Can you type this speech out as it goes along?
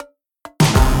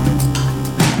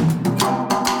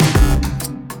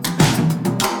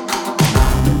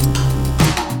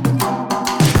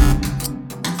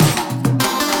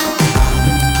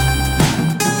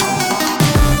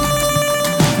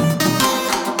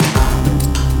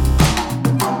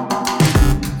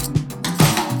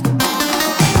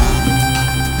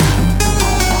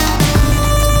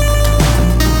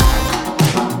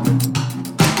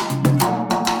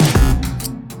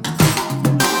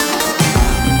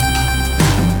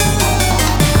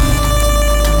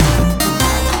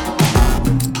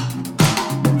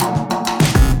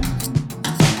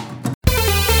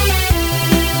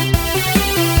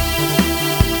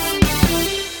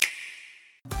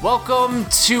welcome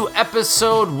to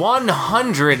episode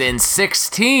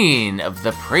 116 of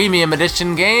the Premium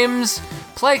Edition Games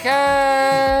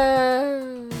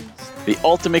Playcast. The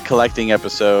ultimate collecting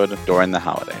episode during the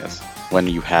holidays, when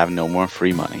you have no more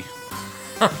free money.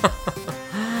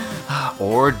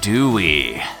 Or do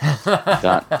we?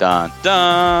 Dun, dun,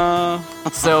 dun.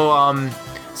 So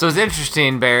it's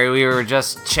interesting, Barry. We were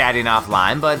just chatting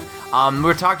offline, but we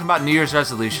were talking about New Year's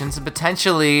resolutions and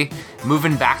potentially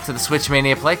moving back to the Switch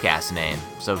Mania Playcast name.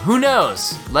 So who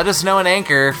knows? Let us know on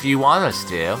Anchor if you want us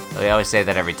to. We always say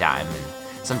that every time.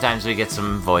 And sometimes we get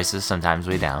some voices, sometimes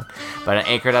we don't. But at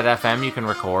Anchor.fm you can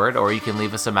record, or you can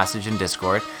leave us a message in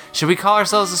Discord. Should we call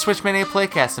ourselves the Switch Mania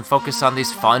Playcast and focus on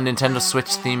these fun Nintendo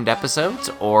Switch-themed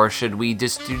episodes? Or should we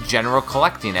just do general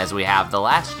collecting as we have the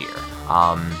last year?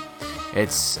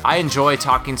 I enjoy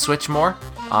talking Switch more.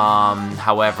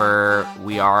 However,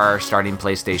 we are starting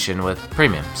PlayStation with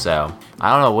Premium, so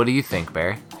I don't know. What do you think,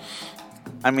 Barry?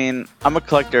 I mean, I'm a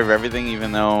collector of everything,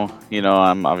 even though,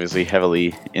 I'm obviously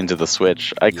heavily into the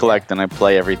Switch. I collect and I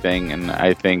play everything, and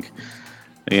I think,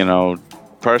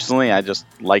 personally, I just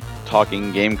like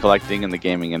talking game collecting and the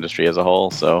gaming industry as a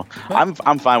whole, so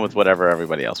I'm fine with whatever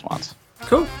everybody else wants.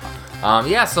 Cool.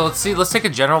 So let's see. Let's take a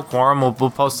general quorum. We'll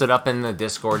post it up in the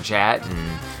Discord chat,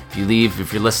 and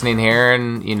if you're listening here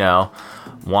and,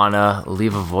 want to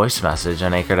leave a voice message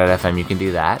on Anchor.fm, you can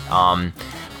do that.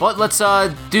 But let's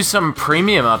do some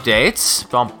premium updates.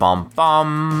 Bum, bum,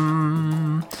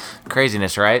 bum.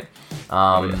 Craziness, right?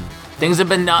 Things have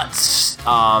been nuts.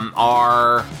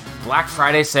 Our Black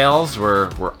Friday sales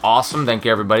were awesome. Thank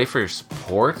you, everybody, for your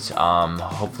support.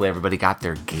 Hopefully everybody got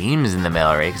their games in the mail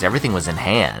already, because everything was in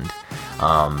hand.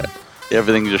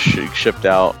 Everything just shipped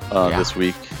out this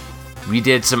week. We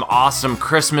did some awesome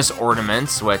Christmas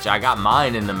ornaments, which I got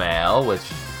mine in the mail, which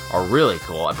are really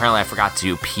cool. Apparently, I forgot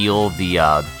to peel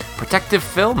the protective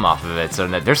film off of it, so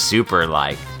that they're super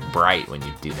bright when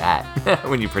you do that.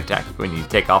 when you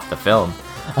take off the film.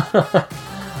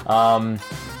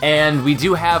 And we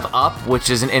do have up,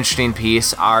 which is an interesting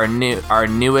piece, our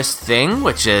newest thing,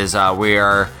 which is we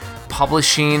are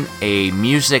publishing a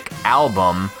music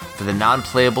album for the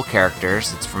non-playable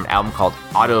characters. It's from an album called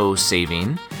Auto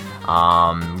Saving.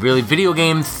 Really video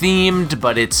game themed,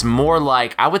 but it's more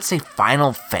like, I would say,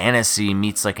 Final Fantasy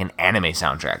meets like an anime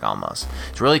soundtrack almost.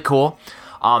 It's really cool.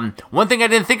 One thing I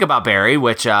didn't think about, Barry,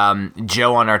 which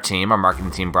Joe on our team, our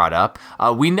marketing team, brought up,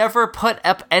 we never put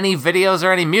up any videos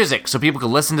or any music so people could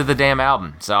listen to the damn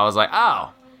album. So I was like,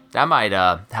 oh, that might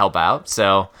help out.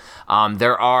 So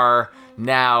there are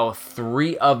now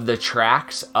 3 of the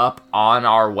tracks up on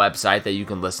our website that you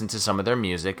can listen to some of their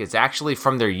music. It's actually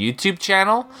from their YouTube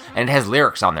channel, and it has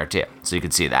lyrics on there too, so you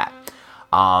can see that.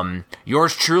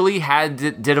 Yours truly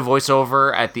did a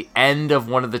voiceover at the end of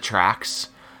one of the tracks.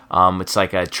 It's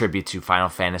like a tribute to Final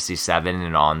Fantasy VII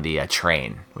and on the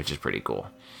train, which is pretty cool.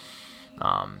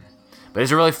 But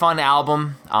it's a really fun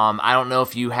album. I don't know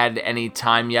if you had any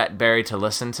time yet, Barry, to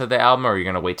listen to the album, or you're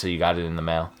going to wait till you got it in the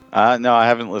mail? No, I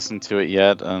haven't listened to it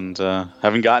yet, and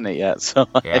haven't gotten it yet. So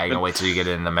yeah, you're going to wait till you get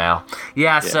it in the mail.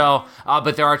 Yeah. So,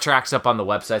 but there are tracks up on the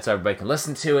website, so everybody can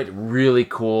listen to it. Really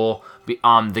cool.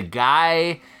 The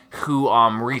guy who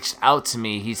reached out to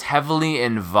me, he's heavily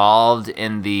involved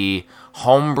in the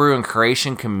homebrew and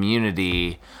creation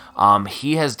community.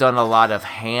 He has done a lot of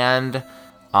hand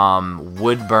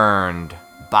wood-burned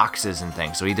boxes and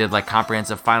things. So he did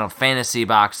comprehensive Final Fantasy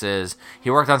boxes. He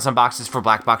worked on some boxes for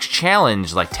Black Box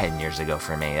Challenge 10 years ago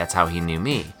for me. That's how he knew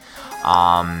me.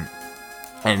 And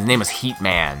his name was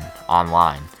Heatman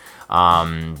online.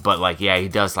 But he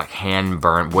does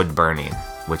wood burning,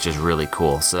 which is really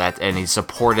cool. And he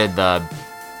supported the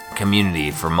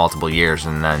community for multiple years,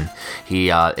 and then he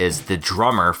is the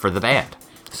drummer for the band.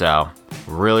 So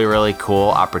really, really cool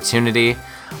opportunity.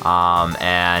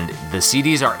 And the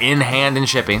CDs are in hand and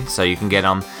shipping, so you can get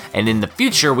them. And in the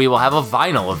future, we will have a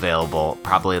vinyl available.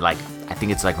 Probably I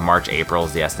think it's March, April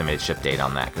is the estimated ship date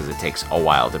on that, because it takes a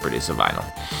while to produce a vinyl.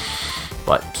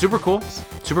 But super cool,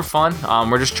 super fun.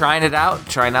 We're just trying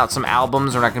out some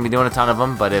albums. We're not going to be doing a ton of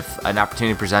them, but if an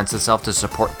opportunity presents itself to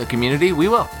support the community, we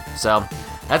will. So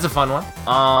that's a fun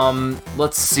one.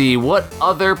 Let's see, what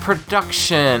other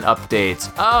production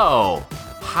updates? Oh,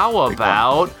 how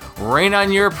about Rain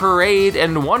on Your Parade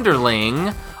and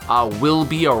Wonderling will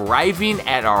be arriving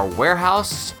at our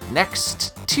warehouse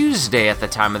next Tuesday at the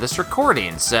time of this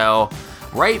recording. So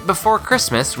right before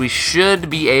Christmas, we should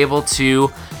be able to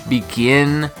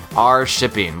begin our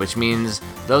shipping, which means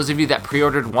those of you that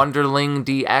pre-ordered Wonderling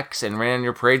DX and Rain on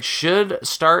Your Parade should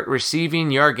start receiving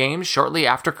your games shortly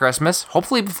after Christmas,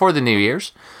 hopefully before the New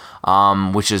Year's.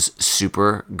 which is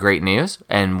super great news.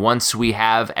 And once we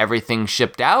have everything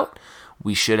shipped out,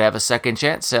 we should have a second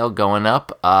chance sale going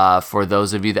up. For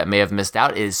those of you that may have missed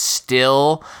out, it is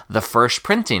still the first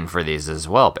printing for these as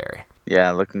well, Barry.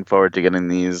 Yeah, looking forward to getting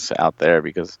these out there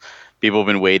because people have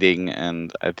been waiting,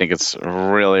 and I think it's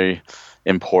really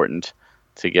important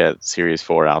to get Series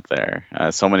 4 out there.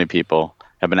 So many people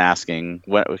have been asking,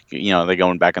 they're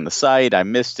going back on the site. I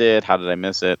missed it. How did I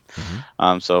miss it?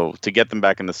 Mm-hmm. So to get them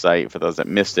back in the site for those that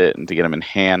missed it and to get them in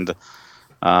hand,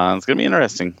 it's going to be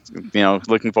interesting.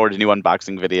 Looking forward to new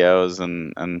unboxing videos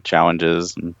and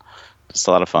challenges, and just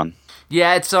a lot of fun.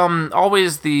 Yeah, it's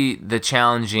always the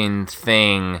challenging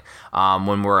thing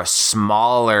when we're a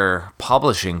smaller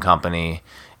publishing company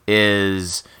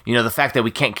is, the fact that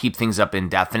we can't keep things up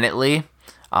indefinitely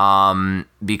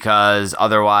because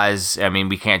otherwise,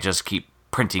 we can't just keep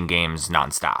printing games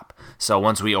nonstop. So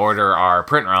once we order our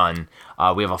print run,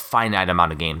 we have a finite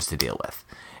amount of games to deal with.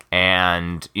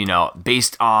 And,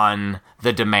 based on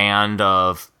the demand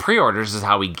of pre-orders is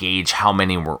how we gauge how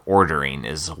many we're ordering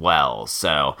as well.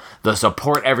 So the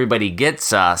support everybody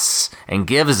gets us and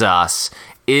gives us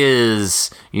is,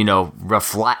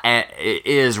 reflective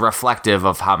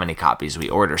of how many copies we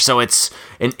order. So it's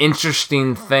an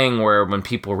interesting thing where when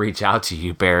people reach out to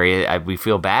you, Barry, we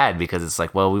feel bad because it's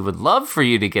like, well, we would love for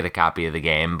you to get a copy of the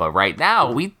game, but right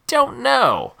now we don't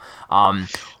know.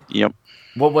 Yep.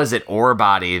 What was it,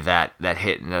 Orebody, that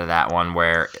hit into that one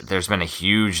where there's been a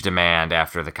huge demand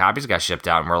after the copies got shipped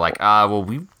out, and we're like,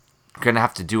 we're going to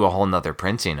have to do a whole nother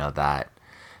printing of that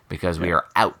because we are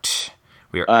out.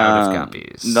 We are out of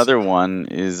copies. Another one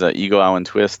is Eagle Island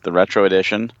Twist, the retro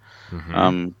edition,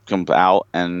 comes out,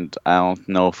 and I don't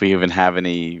know if we even have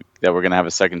any that we're going to have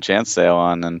a second chance sale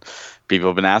on, and people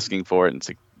have been asking for it. And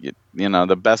it's,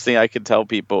 the best thing I could tell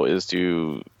people is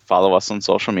to follow us on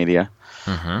social media.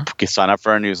 Mm-hmm. Sign up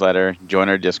for our newsletter, join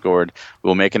our Discord.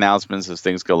 We'll make announcements as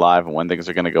things go live and when things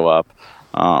are going to go up.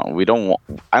 I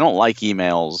don't like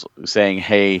emails saying,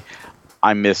 "Hey,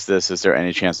 I missed this. Is there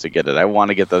any chance to get it?" I want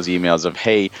to get those emails of,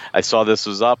 "Hey, I saw this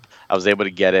was up. I was able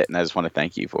to get it, and I just want to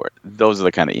thank you for it." Those are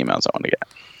the kind of emails I want to get.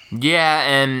 Yeah,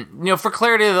 and for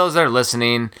clarity to those that are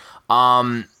listening,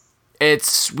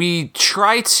 we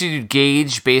try to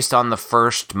gauge based on the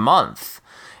first month.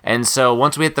 And so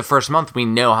once we hit the first month, we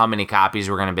know how many copies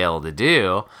we're going to be able to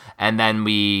do, and then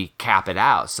we cap it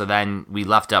out. So then we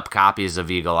left up copies of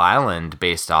Eagle Island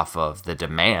based off of the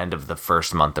demand of the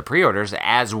first month of pre-orders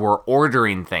as we're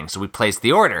ordering things. So we place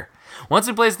the order. Once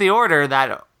we place the order,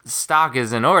 that stock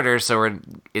is in order, so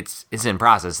it's in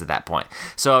process at that point.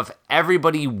 So if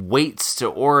everybody waits to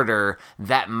order,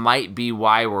 that might be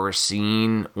why we're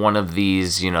seeing one of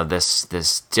these,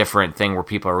 this different thing where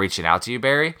people are reaching out to you,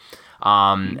 Barry.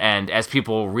 And as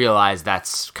people realize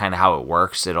that's kind of how it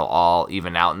works, it'll all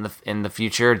even out in the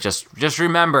future. Just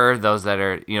remember, those that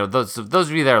are, those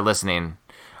of you that are listening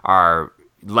are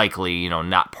likely,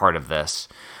 not part of this.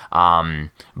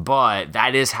 But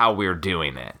that is how we're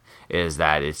doing it, is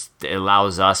that it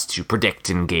allows us to predict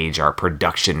and gauge our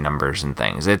production numbers and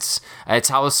things. It's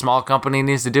how a small company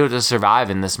needs to do it to survive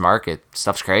in this market.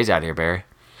 Stuff's crazy out here, Barry.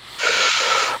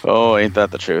 Oh, ain't that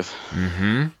the truth?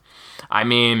 Mm-hmm.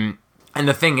 And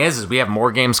the thing is we have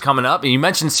more games coming up. You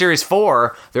mentioned Series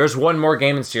 4. There's one more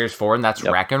game in Series 4, and that's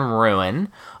Wreck and Ruin.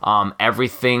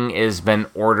 Everything has been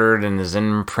ordered and is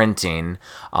in printing.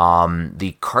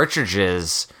 The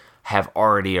cartridges have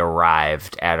already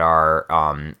arrived at our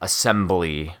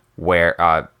assembly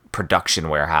production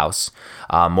warehouse.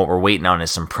 What we're waiting on is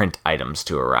some print items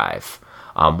to arrive.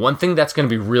 One thing that's going to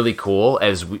be really cool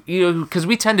is because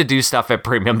we tend to do stuff at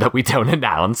Premium that we don't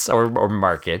announce or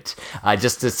market,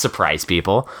 just to surprise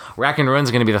people. Wreck and Ruin is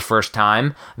going to be the first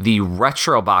time. The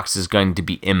retro box is going to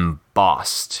be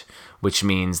embossed, which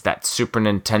means that Super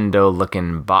Nintendo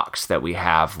looking box that we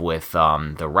have with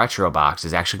the retro box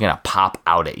is actually going to pop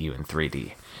out at you in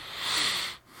 3D.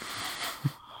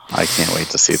 I can't wait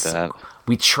to see that.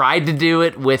 We tried to do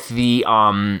it with the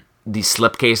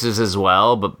slipcases as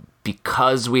well, but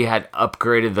because we had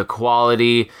upgraded the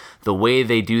quality, the way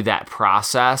they do that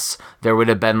process, there would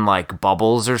have been like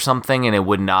bubbles or something, and it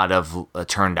would not have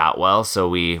turned out well. So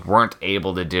we weren't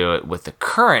able to do it with the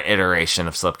current iteration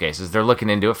of slipcases. They're looking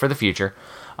into it for the future,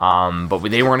 but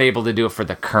they weren't able to do it for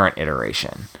the current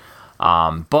iteration.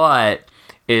 But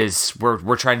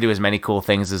we're trying to do as many cool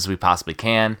things as we possibly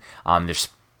can. There's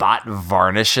spot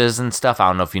varnishes and stuff. I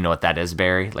don't know if you know what that is,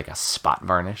 Barry, like a spot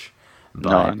varnish.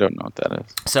 But, no, I don't know what that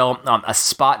is. So a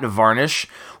spot varnish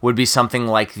would be something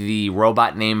like the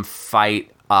Robot Name Fight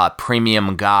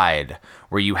Premium Guide,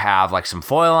 where you have like some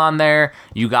foil on there.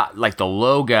 You got like the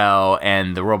logo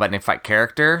and the Robot Name Fight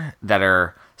character that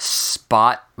are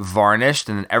spot varnished,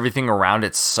 and then everything around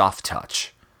it's soft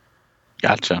touch.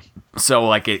 Gotcha. So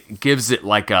like it gives it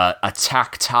like a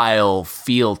tactile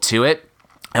feel to it,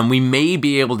 and we may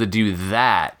be able to do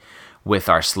that with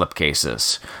our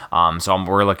slipcases.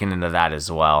 We're looking into that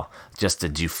as well, just to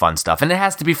do fun stuff, and it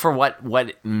has to be for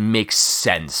what makes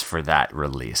sense for that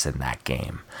release in that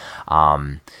game.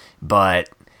 But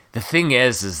the thing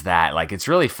is that like it's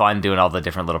really fun doing all the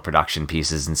different little production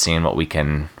pieces and seeing what we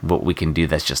can do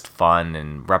that's just fun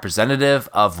and representative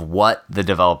of what the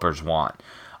developers want.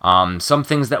 Some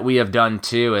things that we have done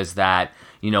too is that,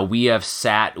 we have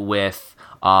sat with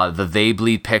the They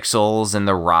Bleed Pixels and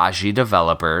the Raji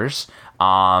developers,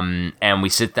 and we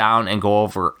sit down and go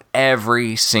over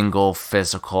every single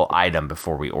physical item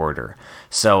before we order.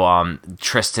 So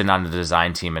Tristan on the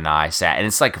design team and I sat, and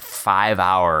it's like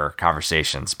 5-hour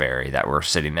conversations, Barry, that we're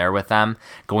sitting there with them,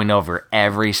 going over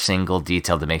every single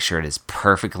detail to make sure it is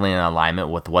perfectly in alignment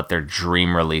with what their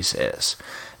dream release is.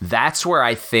 That's where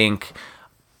I think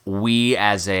we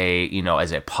as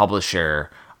a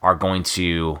publisher are going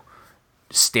to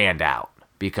stand out,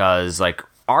 because like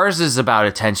ours is about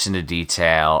attention to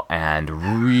detail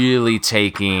and really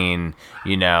taking,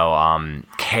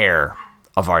 care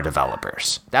of our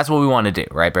developers. That's what we want to do,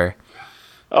 right, Barry?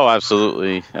 Oh,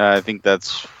 absolutely. I think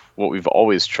that's what we've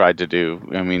always tried to do.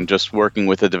 I mean, just working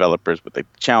with the developers with the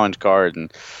challenge card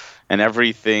and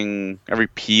everything, every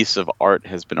piece of art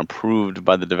has been approved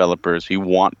by the developers. We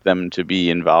want them to be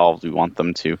involved. We want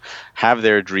them to have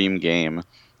their dream game.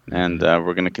 And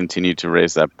we're going to continue to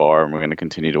raise that bar, and we're going to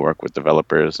continue to work with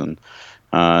developers. And,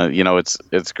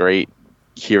 it's great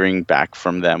hearing back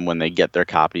from them when they get their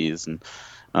copies, and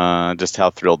just how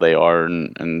thrilled they are,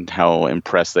 and how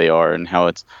impressed they are, and how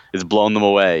it's blown them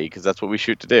away, because that's what we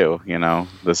shoot to do.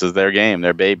 This is their game,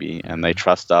 their baby, and they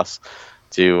trust us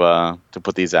to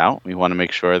put these out. We want to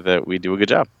make sure that we do a good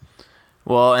job.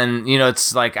 Well, and,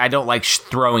 it's like, I don't like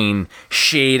throwing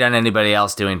shade on anybody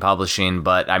else doing publishing,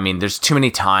 but, I mean, there's too many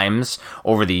times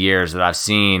over the years that I've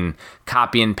seen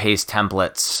copy and paste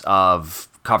templates of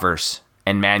covers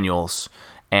and manuals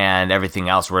and everything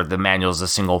else, where the manual is a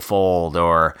single fold,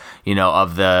 or,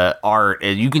 of the art.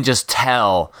 You can just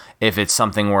tell if it's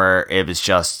something where it was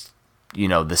just,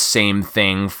 the same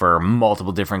thing for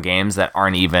multiple different games that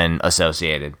aren't even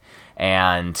associated.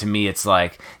 And to me, it's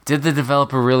like, did the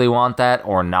developer really want that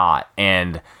or not?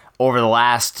 And over the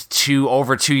last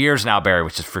over 2 years now, Barry,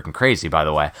 which is freaking crazy, by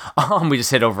the way, we just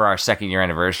hit over our 2nd year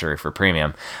anniversary for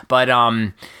Premium. But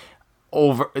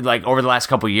over the last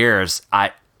couple years,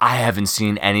 I haven't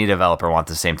seen any developer want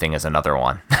the same thing as another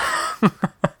one.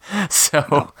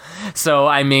 So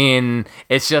I mean,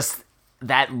 it's just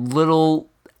that little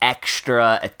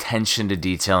extra attention to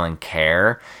detail and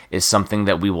care is something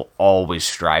that we will always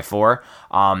strive for.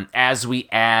 As we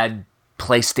add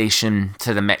PlayStation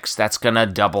to the mix, that's gonna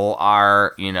double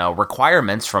our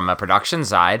requirements from a production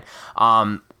side.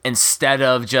 Instead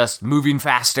of just moving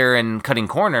faster and cutting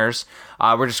corners,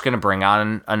 we're just going to bring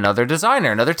on another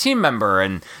designer, another team member.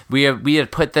 And we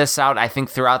had put this out, I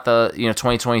think, throughout the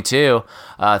 2022,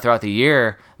 throughout the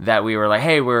year, that we were like,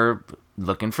 hey, we're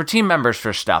looking for team members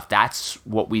for stuff. That's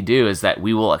what we do, is that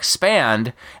we will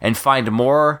expand and find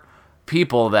more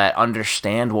people that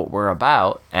understand what we're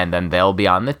about, and then they'll be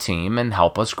on the team and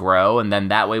help us grow. And then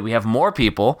that way we have more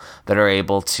people that are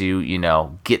able to,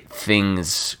 get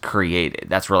things created.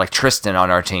 That's where like Tristan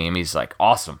on our team, he's like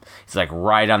awesome. He's like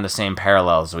right on the same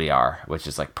parallels we are, which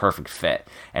is like perfect fit.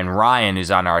 And Ryan,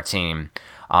 who's on our team,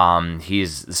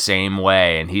 he's the same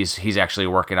way, and he's actually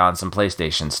working on some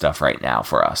PlayStation stuff right now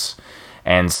for us.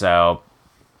 And so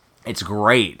it's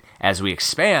great as we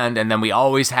expand, and then we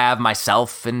always have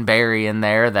myself and Barry in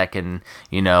there that can,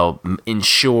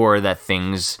 ensure that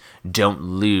things don't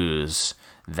lose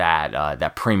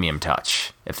that premium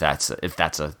touch. If that's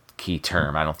a key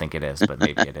term, I don't think it is, but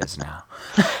maybe it is now.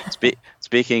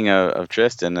 Speaking of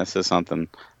Tristan, this is something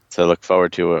to look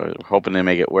forward to. We're hoping to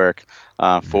make it work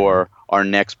for our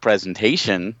next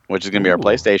presentation, which is going to be our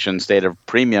PlayStation State of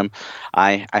Premium.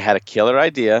 I had a killer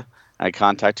idea. I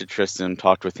contacted Tristan,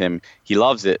 talked with him. He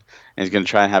loves it, and he's going to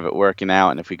try and have it working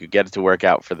out. And if we could get it to work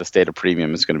out for the State of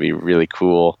Premium, it's going to be a really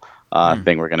cool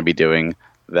thing we're going to be doing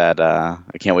that I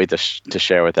can't wait to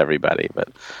share with everybody. But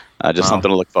just something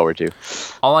to look forward to.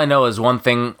 All I know is one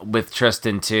thing with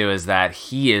Tristan, too, is that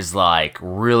he is like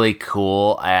really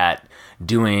cool at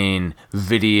doing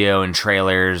video and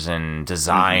trailers and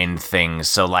design things.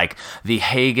 So like the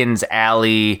Hagen's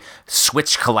Alley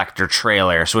Switch Collector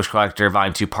trailer, Switch Collector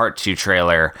Volume 2 Part 2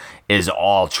 trailer is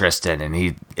all Tristan,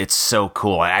 and it's so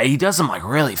cool. And he does them like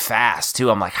really fast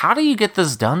too. I'm like, how do you get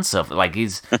this done so? Like,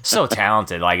 he's so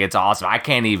talented. Like, it's awesome. I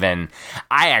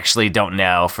actually don't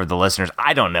know, for the listeners,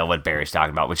 I don't know what Barry's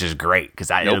talking about, which is great because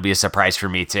it'll be a surprise for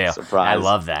me too. Surprise. I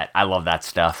love that. I love that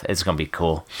stuff. It's gonna be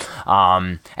cool.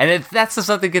 That's the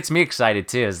stuff that gets me excited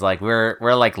too. Is like we're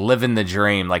like living the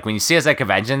dream. Like, when you see us at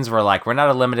conventions, we're not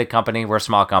a limited company. We're a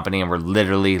small company, and we're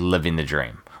literally living the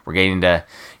dream. We're getting to,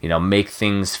 make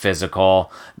things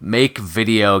physical, make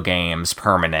video games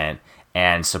permanent,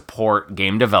 and support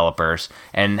game developers.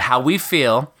 And how we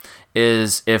feel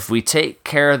is, if we take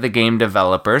care of the game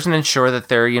developers and ensure that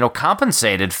they're,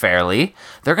 compensated fairly,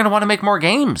 they're going to want to make more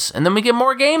games. And then we get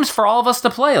more games for all of us to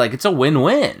play. Like, it's a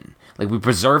win-win. Like, we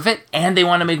preserve it, and they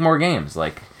want to make more games.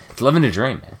 Like, it's living the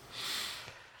dream, man.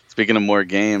 Speaking of more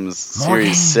games,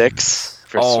 Series 6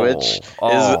 for Switch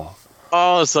is...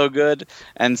 Oh, so good.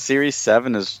 And Series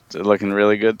 7 is looking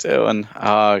really good, too. And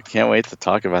I can't wait to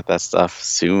talk about that stuff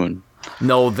soon.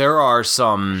 No, there are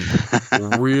some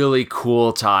really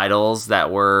cool titles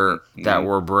that we're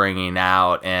bringing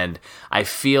out. And I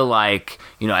feel like,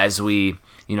 as we...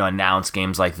 announce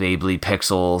games like They Bleed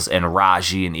Pixels and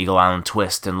Raji and Eagle Island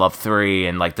Twist and Love 3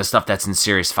 and like the stuff that's in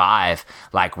Series 5,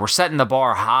 like, we're setting the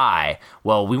bar high.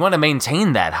 Well, we want to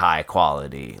maintain that high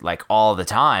quality like all the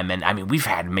time. And I mean, we've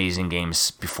had amazing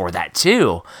games before that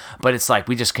too, but it's like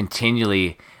we just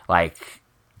continually like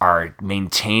are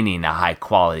maintaining a high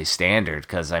quality standard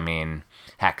because, I mean,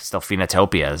 heck, still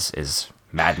Phoenotopia is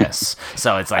madness.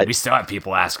 So it's like we still have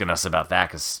people asking us about that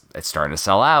because it's starting to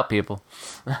sell out, people.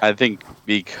 I think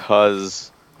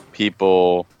because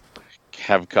people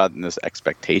have gotten this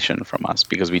expectation from us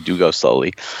because we do go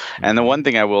slowly. And the one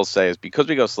thing I will say is, because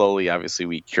we go slowly, obviously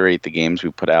we curate the games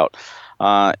we put out.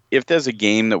 If there's a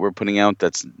game that we're putting out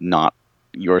that's not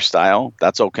your style,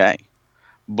 that's okay.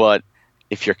 But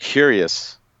if you're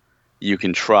curious, you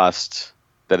can trust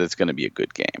that it's going to be a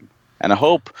good game. And I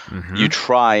hope you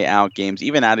try out games,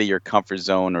 even out of your comfort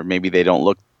zone, or maybe they don't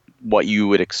look what you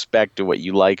would expect or what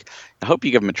you like. I hope you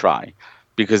give them a try,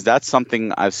 because that's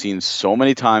something I've seen so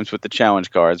many times with the challenge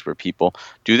cards, where people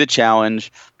do the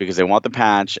challenge because they want the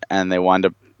patch, and they wind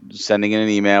up sending in an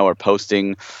email or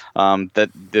posting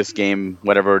that this game,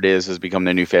 whatever it is, has become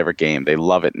their new favorite game. They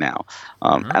love it now.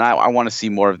 And I want to see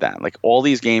more of that. Like, all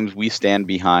these games we stand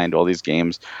behind, all these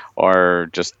games are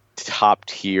just top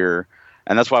tier.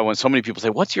 And that's why when so many people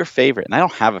say, what's your favorite? And I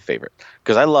don't have a favorite,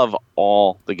 because I love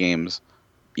all the games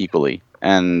equally.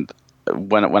 And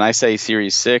when I say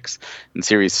Series 6 and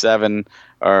Series 7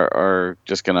 are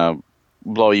just going to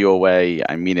blow you away,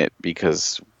 I mean it,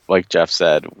 because like Jeff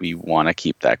said, we want to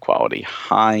keep that quality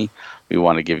high. We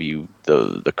want to give you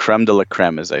the creme de la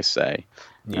creme, as I say.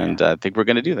 Yeah. And I think we're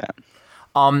going to do that.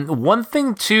 One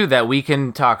thing, too, that we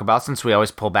can talk about, since we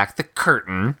always pull back the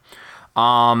curtain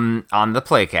on the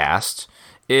Playcast,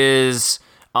 is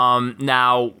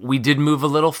now we did move a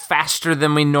little faster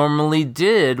than we normally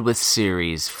did with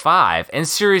Series 5. And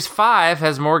Series 5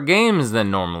 has more games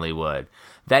than normally would.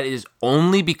 That is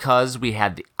only because we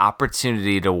had the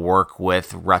opportunity to work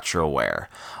with Retroware.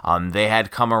 They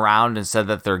had come around and said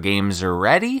that their games are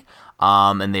ready.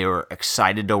 And they were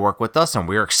excited to work with us, and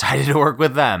we were excited to work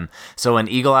with them. So when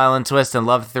Eagle Island Twist and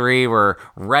Love 3 were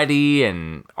ready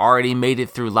and already made it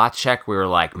through lot check, we were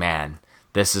like, man,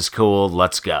 this is cool,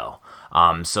 let's go.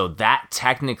 So that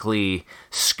technically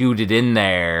scooted in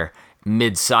there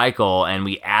mid-cycle, and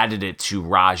we added it to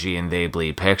Raji and They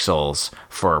Bleed Pixels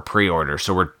for a pre-order.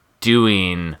 So we're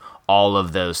doing all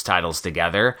of those titles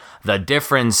together. The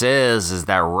difference is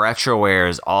that Retroware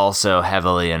is also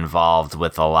heavily involved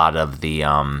with a lot of the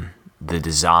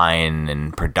design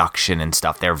and production and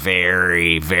stuff. They're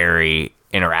very, very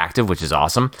interactive, which is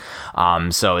awesome.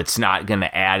 So it's not going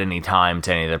to add any time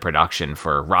to any of the production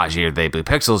for Raji or They Bleed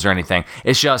Pixels or anything.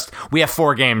 It's just we have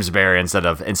 4 games, Barry, instead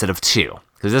of 2,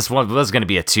 because this one was going to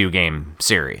be a 2-game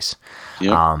series.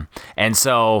 Yep. And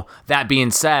so that being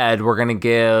said, we're going to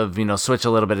give Switch a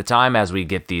little bit of time as we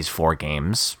get these 4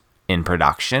 games in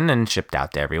production and shipped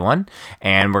out to everyone,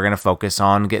 and we're going to focus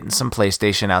on getting some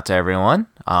PlayStation out to everyone.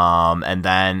 And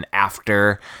then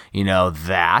after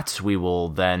that, we will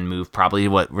then move, probably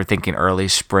what we're thinking, early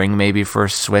spring maybe for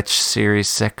Switch Series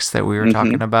 6 that we were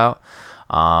talking about,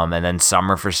 and then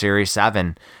summer for Series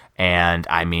 7. And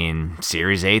I mean,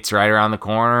 Series 8's right around the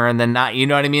corner, and then not, you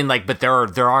know what I mean? Like, but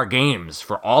there are games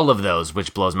for all of those,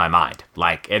 which blows my mind.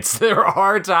 Like, there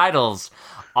are titles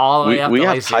all the way up. We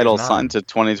have titles signed to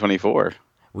 2024.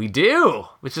 We do,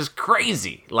 which is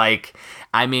crazy. Like,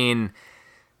 I mean,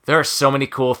 there are so many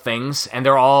cool things, and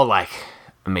they're all like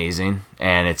amazing,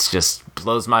 and it's just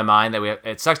blows my mind that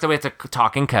it sucks that we have to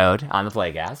talk in code on the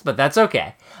Playcast, but that's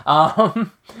okay.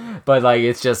 But like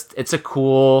it's a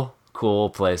cool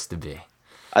place to be.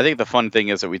 I think the fun thing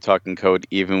is that we talk in code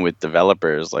even with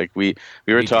developers. Like we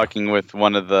were talking with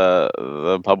one of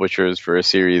the publishers for a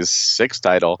Series 6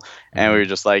 title, and we were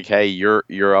just like, "Hey,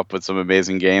 you're up with some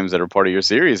amazing games that are part of your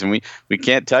series, and we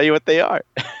can't tell you what they are."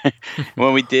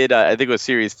 When we did, I think it was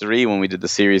Series 3. When we did the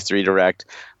Series 3 Direct,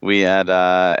 we had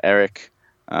Eric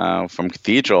from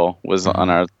Cathedral was on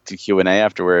our Q&A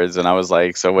afterwards, and I was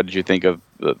like, "So what did you think of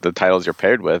the titles you're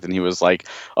paired with?" And he was like,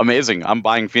 "Amazing! I'm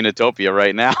buying Phoenotopia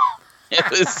right now." It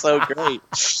was so great.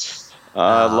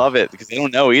 I love it because they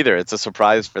don't know either. It's a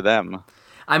surprise for them.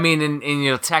 I mean,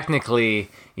 and technically,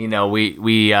 we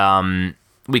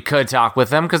could talk with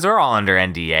them because they're all under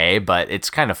NDA, but it's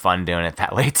kind of fun doing it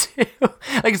that way too.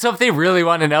 Like, so if they really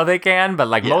want to know, they can. But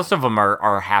like most of them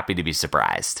are happy to be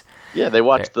surprised. Yeah, they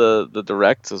watch the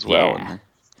directs as well. Yeah.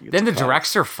 Then the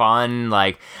directs are fun.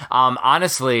 Like,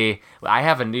 honestly, I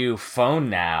have a new phone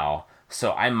now.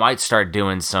 So I might start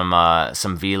doing some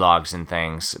vlogs and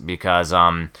things because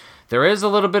there is a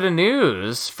little bit of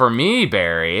news for me,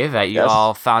 Barry, that you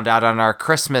all found out on our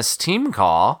Christmas team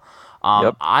call.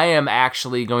 I am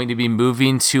actually going to be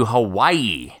moving to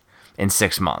Hawaii in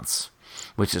 6 months,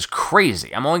 which is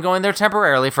crazy. I'm only going there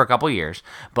temporarily for a couple years,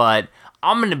 but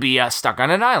I'm going to be stuck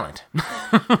on an island.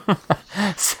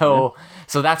 So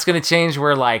that's going to change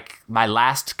where like my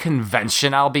last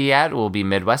convention I'll be at will be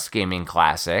Midwest Gaming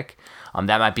Classic.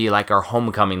 That might be like our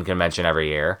homecoming convention every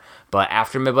year. But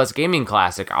after Midwest Gaming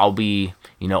Classic, I'll be,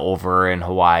 over in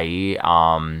Hawaii,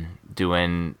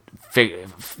 doing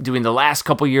the last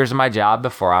couple years of my job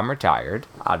before I'm retired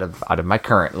out of my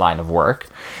current line of work.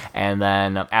 And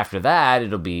then after that,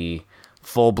 it'll be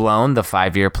full blown the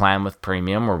 5-year plan with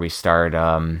Premium, where we start,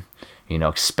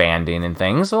 expanding and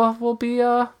things. Will be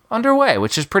underway,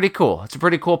 which is pretty cool. It's a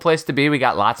pretty cool place to be. We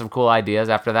got lots of cool ideas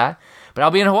after that. But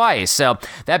I'll be in Hawaii. So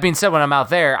that being said, when I'm out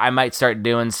there, I might start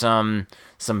doing some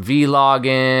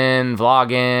vlogging,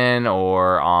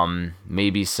 or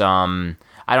maybe some,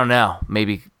 I don't know,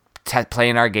 maybe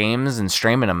playing our games and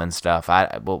streaming them and stuff.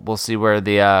 We'll see where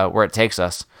it takes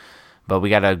us. But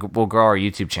we'll grow our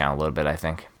YouTube channel a little bit, I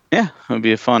think. Yeah, it'll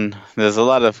be fun. There's a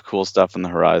lot of cool stuff on the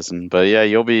horizon. But yeah,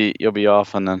 you'll be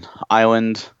off on an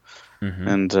island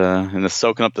and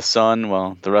soaking up the sun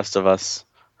while the rest of us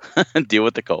deal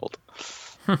with the cold.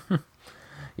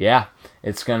 Yeah,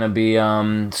 it's gonna be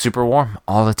super warm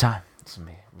all the time. It's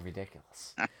gonna be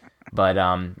ridiculous. But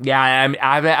yeah, I'm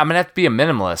gonna have to be a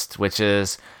minimalist, which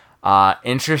is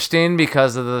interesting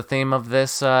because of the theme of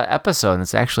this episode. And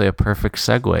it's actually a perfect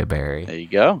segue, Barry. There you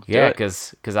go. Yeah,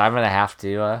 because I'm gonna have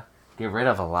to get rid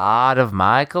of a lot of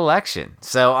my collection.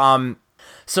 So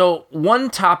one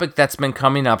topic that's been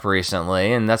coming up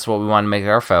recently, and that's what we want to make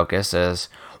our focus, is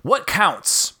what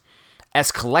counts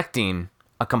as collecting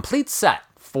a complete set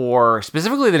for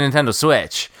specifically the Nintendo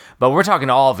Switch, but we're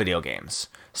talking all video games.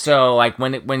 So like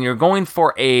when you're going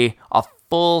for a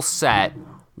full set,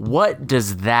 what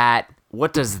does that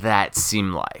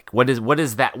seem like?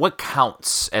 What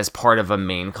counts as part of a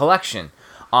main collection?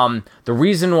 The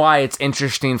reason why it's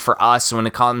interesting for us when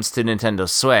it comes to Nintendo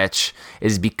Switch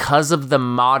is because of the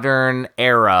modern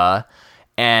era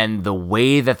and the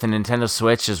way that the Nintendo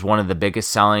Switch is one of the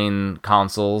biggest selling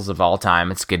consoles of all time.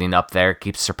 It's getting up there. It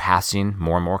keeps surpassing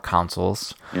more and more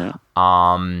consoles. Yeah.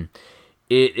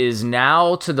 It is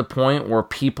now to the point where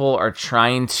people are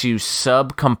trying to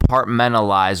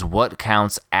sub-compartmentalize what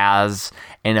counts as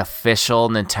an official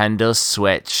Nintendo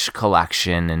Switch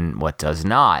collection and what does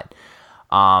not.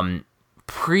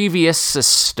 Previous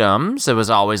systems, it was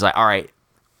always like, all right,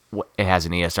 it has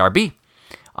an ESRB.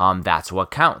 That's what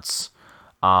counts.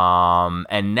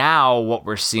 And now what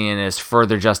we're seeing is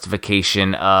further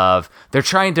justification of they're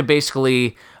trying to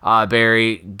basically,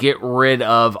 Barry, get rid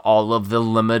of all of the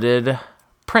limited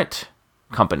print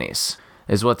companies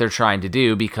is what they're trying to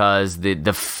do, because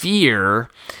the fear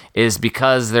is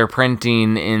because they're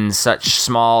printing in such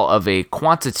small of a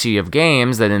quantity of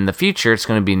games that in the future it's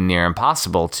going to be near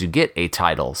impossible to get a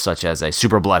title such as a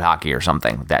Super Blood Hockey or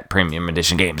something that Premium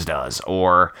Edition Games does,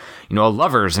 or a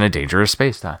Lovers in a Dangerous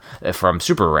Space Time from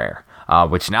Super Rare,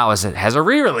 which now has a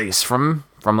re-release from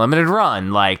Limited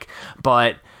Run.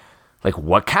 But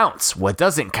what counts? What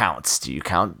doesn't count? Do you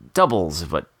count doubles?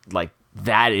 But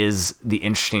that is the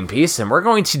interesting piece, and we're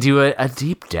going to do a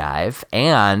deep dive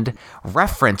and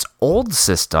reference old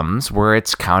systems where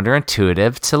it's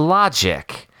counterintuitive to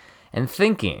logic and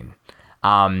thinking.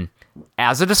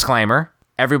 As a disclaimer,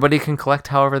 everybody can collect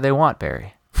however they want,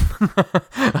 Barry.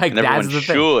 Like, and that's the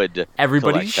thing.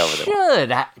 Everybody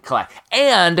should collect.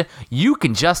 And you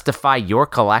can justify your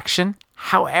collection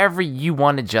however you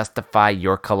want to justify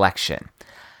your collection.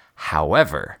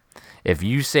 However, if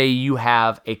you say you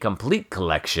have a complete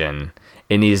collection,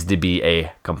 it needs to be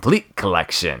a complete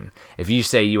collection. If you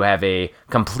say you have a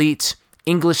complete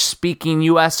English-speaking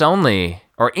US only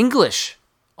or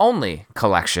English-only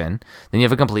collection, then you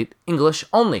have a complete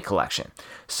English-only collection.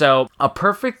 So a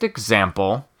perfect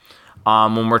example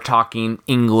when we're talking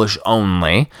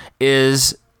English-only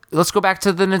is, let's go back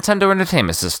to the Nintendo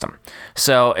Entertainment System.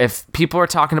 So if people are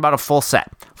talking about a full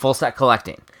set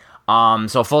collecting,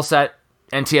 so full set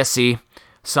NTSC,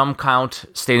 some count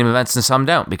stadium events and some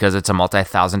don't because it's a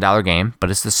multi-$1,000 game,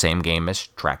 but it's the same game as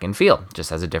track and field, just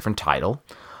has a different title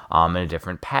and a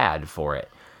different pad for it.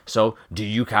 So do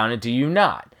you count it? Do you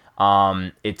not?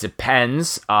 It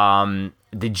depends.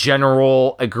 The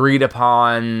general agreed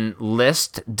upon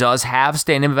list does have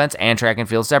stadium events and track and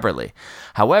field separately.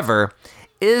 However,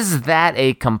 is that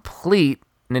a complete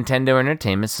Nintendo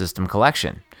Entertainment System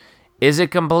collection? Is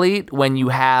it complete when you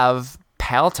have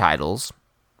PAL titles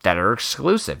that are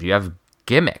exclusive? You have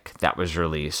Gimmick that was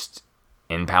released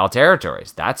in PAL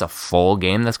territories. That's a full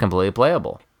game that's completely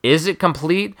playable. Is it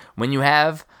complete when you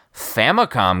have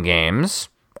Famicom games,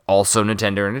 also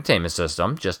Nintendo Entertainment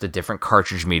System, just a different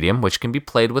cartridge medium, which can be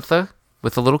played with a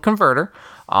little converter,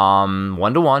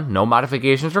 1-to-1, no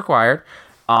modifications required.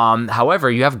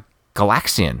 However, you have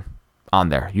Galaxian on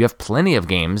there. You have plenty of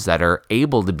games that are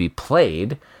able to be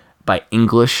played by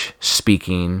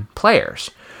English-speaking players.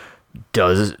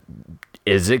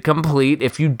 Is it complete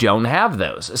if you don't have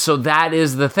those? So that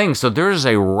is the thing. So there's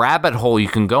a rabbit hole you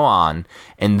can go on,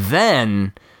 and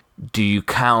then do you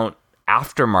count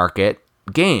aftermarket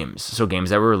games? So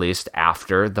games that were released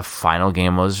after the final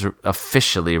game was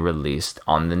officially released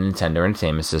on the Nintendo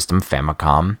Entertainment System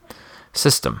Famicom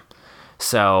system.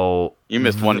 So you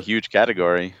missed one huge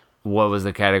category. What was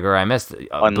the category I missed?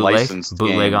 Unlicensed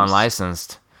bootleg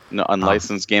unlicensed. No,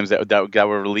 unlicensed games that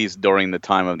were released during the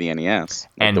time of the NES.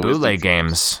 And bootleg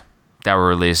games that were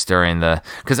released during the...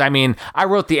 Because, I mean, I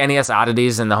wrote the NES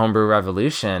Oddities and the Homebrew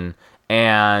Revolution,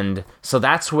 and so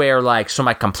that's where, like... So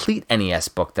my complete NES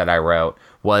book that I wrote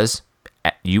was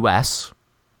US,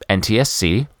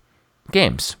 NTSC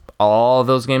games. All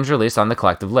those games released on the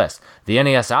collective list. The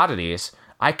NES Oddities,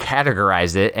 I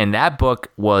categorized it, and that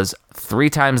book was 3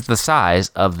 times the size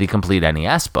of the complete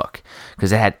NES book,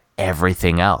 because it had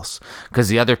everything else. Because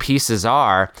the other pieces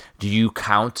are, do you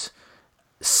count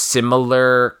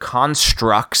similar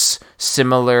constructs,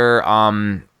 similar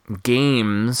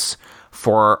games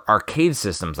for arcade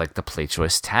systems like the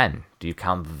PlayChoice 10? Do you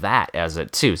count that as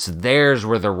it too? So there's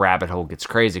where the rabbit hole gets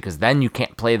crazy, because then you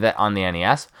can't play that on the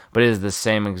NES, but it is the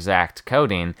same exact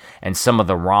coding, and some of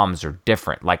the ROMs are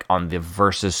different, like on the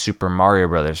Versus Super Mario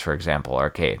Brothers, for example,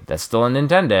 arcade. That's still a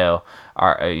Nintendo,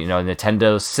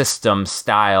 Nintendo system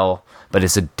style, but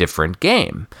it's a different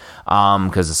game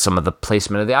because some of the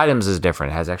placement of the items is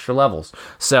different. It has extra levels.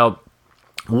 So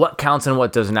what counts and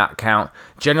what does not count?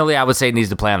 Generally, I would say it needs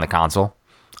to play on the console.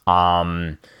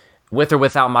 With or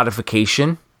without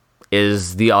modification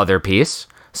is the other piece.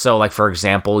 So, like, for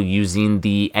example, using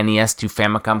the NES to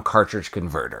Famicom cartridge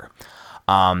converter.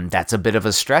 That's a bit of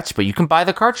a stretch, but you can buy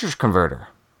the cartridge converter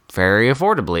very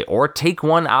affordably, or take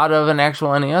one out of an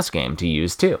actual NES game to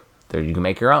use too. There, you can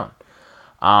make your own.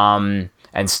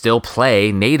 And still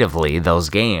play natively those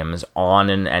games on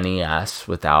an NES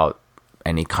without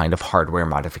any kind of hardware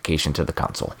modification to the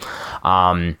console.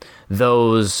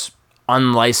 Those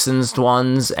unlicensed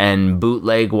ones and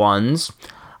bootleg ones,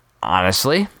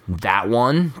 honestly, that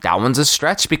one's a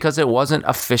stretch because it wasn't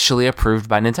officially approved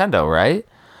by Nintendo, right?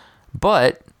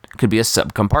 But could be a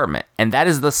sub-compartment. And that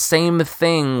is the same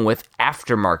thing with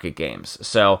aftermarket games.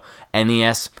 So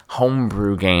NES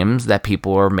homebrew games that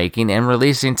people are making and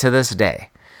releasing to this day,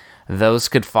 those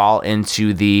could fall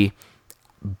into the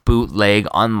bootleg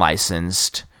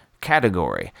unlicensed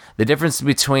category. The difference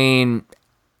between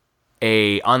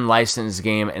a unlicensed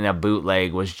game and a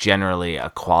bootleg was generally a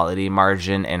quality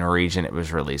margin and region it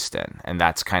was released in. And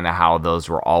that's kind of how those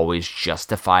were always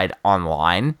justified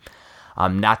online.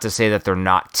 Not to say that they're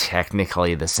not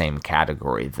technically the same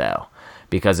category, though.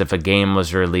 Because if a game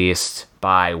was released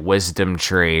by Wisdom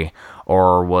Tree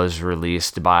or was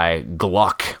released by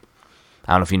Gluck,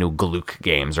 I don't know if you know Gluck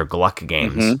Games or Gluck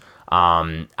Games.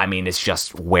 Mm-hmm. I mean, it's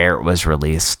just where it was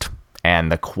released.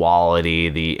 And the quality,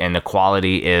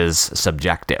 is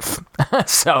subjective.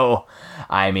 So,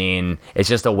 I mean, it's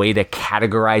just a way to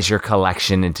categorize your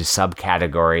collection into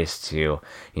subcategories to,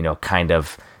 kind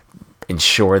of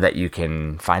ensure that you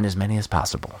can find as many as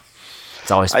possible.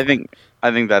 It's always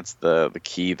I think that's the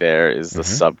key there is the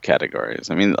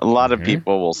subcategories. I mean, a lot of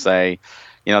people will say,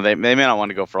 you know, they may not want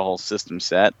to go for a whole system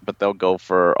set, but they'll go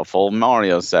for a full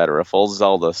Mario set or a full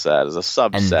Zelda set as a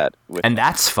subset. And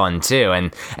that's fun too.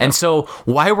 And so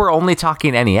why we're only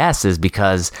talking NES is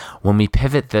because when we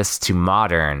pivot this to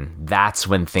modern, that's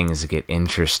when things get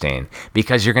interesting,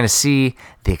 because you're going to see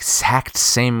the exact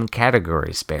same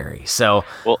categories, Barry. So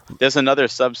well, there's another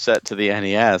subset to the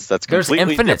NES that's completely there's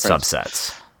infinite different.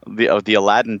 Subsets. The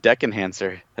Aladdin Deck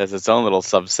Enhancer has its own little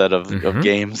subset of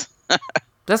games.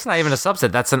 That's not even a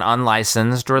subset. That's an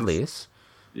unlicensed release.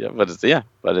 But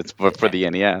it's for the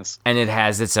NES, and it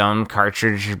has its own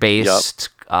cartridge-based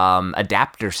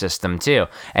adapter system too.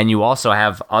 And you also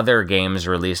have other games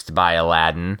released by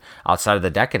Aladdin outside of the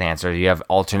Deck Enhancer. You have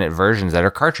alternate versions that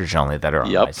are cartridge only that are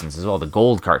unlicensed as well, the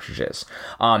gold cartridges.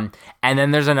 And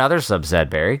then there's another subset,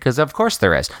 Barry, because of course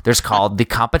there is. There's called the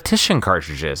competition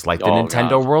cartridges, like the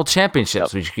Nintendo World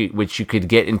Championships, which you could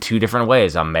get in two different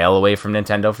ways: a mail away from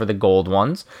Nintendo for the gold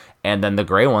ones, and then the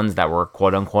gray ones that were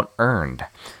quote unquote earned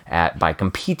by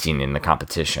competing in the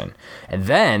competition. And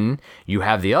then you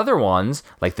have the other ones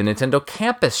like the Nintendo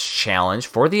Campus Challenge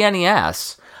for the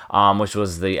NES, which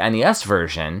was the NES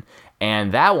version.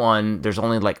 And that one, there's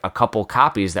only like a couple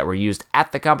copies that were used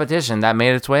at the competition that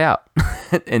made its way out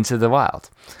into the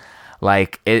wild.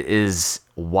 Like, it is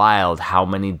wild how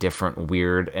many different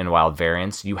weird and wild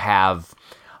variants. You have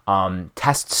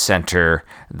Test Center,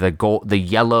 the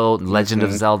yellow Legend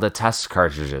of Zelda test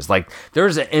cartridges. Like,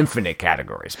 there's an infinite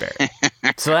categories, Barry.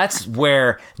 So that's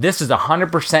where this is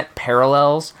 100%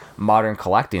 parallels modern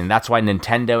collecting. That's why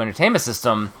Nintendo Entertainment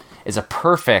System is a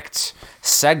perfect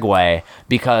segue,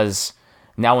 because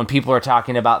now when people are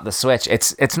talking about the Switch,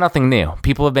 it's nothing new.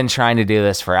 People have been trying to do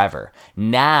this forever.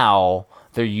 Now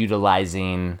they're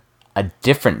utilizing a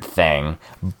different thing,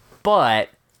 but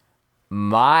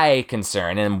my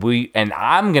concern, and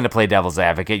I'm going to play devil's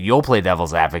advocate, you'll play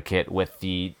devil's advocate with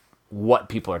what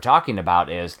people are talking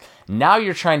about, is now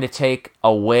you're trying to take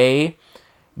away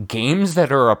games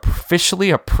that are officially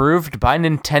approved by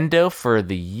Nintendo for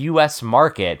the US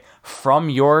market from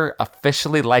your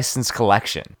officially licensed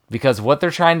collection. Because what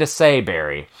they're trying to say,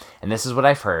 Barry, and this is what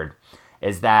I've heard,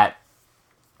 is that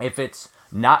if it's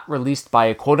not released by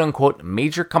a quote-unquote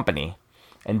major company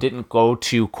and didn't go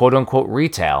to quote-unquote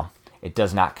retail, it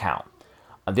does not count.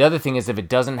 The other thing is if it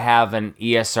doesn't have an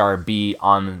ESRB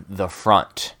on the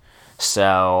front.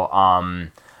 So,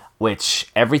 which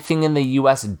everything in the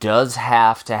US does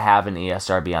have to have an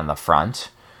ESRB on the front.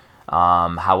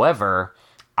 However,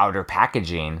 outer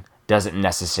packaging doesn't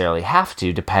necessarily have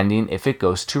to, depending if it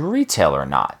goes to retail or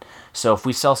not. So if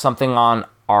we sell something on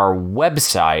our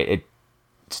website,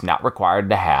 it's not required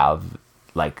to have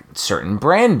like certain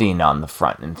branding on the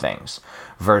front and things,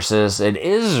 versus it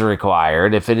is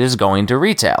required if it is going to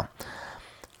retail.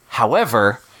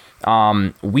 However,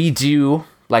 we do,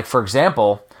 like, for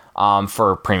example,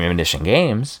 for premium edition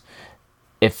games,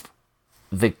 if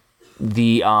the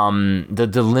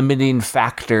limiting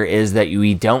factor is that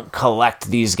we don't collect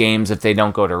these games if they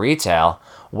don't go to retail,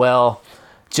 well,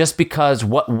 just because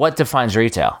what defines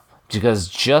retail? Because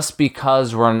just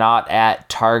because we're not at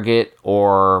Target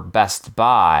or Best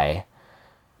Buy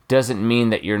doesn't mean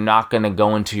that you're not going to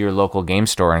go into your local game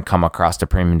store and come across a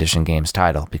premium edition games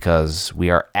title, because we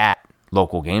are at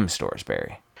local game stores,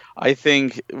 Barry. I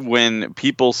think when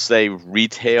people say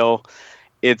retail,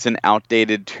 it's an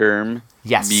outdated term.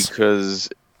 Yes. Because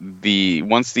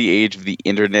once the age of the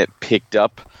internet picked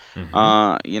up,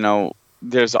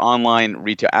 there's online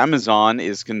retail. Amazon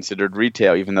is considered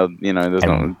retail, even though, there's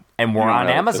no... And we're on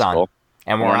Amazon.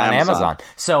 And we're on Amazon.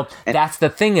 So that's the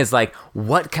thing, is like,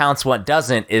 what counts, what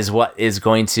doesn't, is what is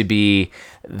going to be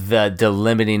the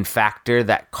delimiting factor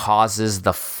that causes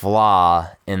the flaw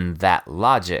in that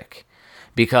logic.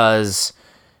 Because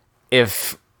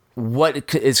if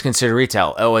what is considered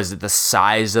retail, is it the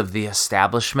size of the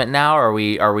establishment now? Are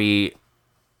we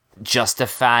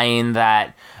justifying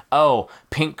that,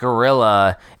 Pink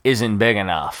Gorilla isn't big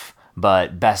enough,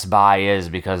 but Best Buy is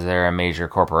because they're a major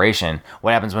corporation?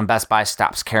 What happens when Best Buy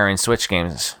stops carrying Switch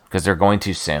games? Because they're going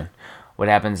to soon. What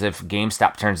happens if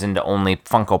GameStop turns into only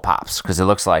Funko Pops? Because it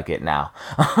looks like it now.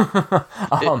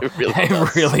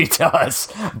 It really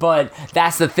does. But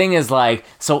that's the thing, is like,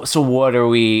 so what are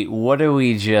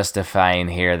we justifying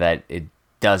here that it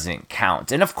doesn't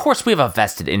count? And of course we have a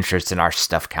vested interest in our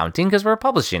stuff counting because we're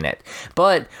publishing it.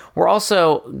 But we're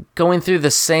also going through the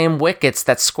same wickets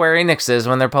that Square Enix is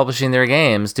when they're publishing their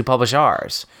games to publish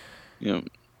ours.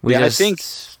 I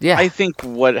think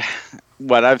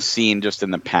what I've seen just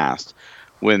in the past,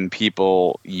 when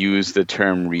people use the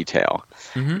term retail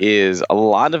is a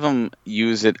lot of them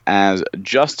use it as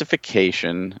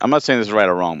justification. I'm not saying this is right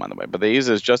or wrong, by the way, but they use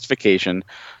it as justification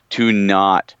to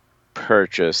not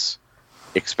purchase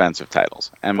expensive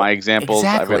titles. And my examples,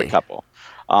 I've got a couple.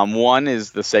 One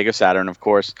is the Sega Saturn, of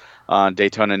course.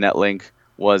 Daytona Netlink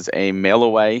was a mail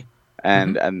away,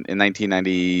 and in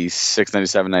 1996,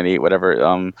 97, 98,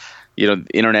 whatever, the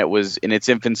internet was in its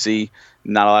infancy.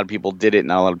 Not a lot of people did it.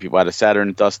 Not a lot of people had a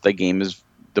Saturn. Thus, the game is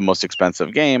the most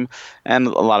expensive game, and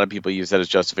a lot of people use that as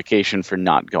justification for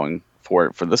not going for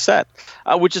it for the set,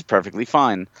 which is perfectly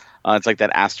fine. It's like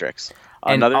that asterisk.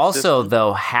 And also,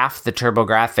 though, half the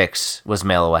TurboGrafx was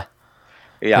mail away.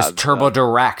 Yeah, because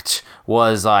TurboDirect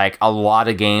was like a lot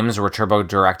of games were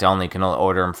TurboDirect only. You can only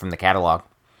order them from the catalog.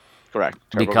 Correct.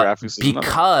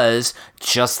 Because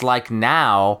just like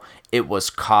now, it was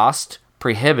cost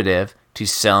prohibitive to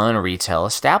sell in retail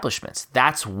establishments.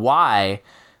 That's why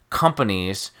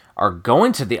companies are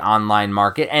going to the online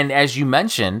market. And as you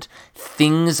mentioned,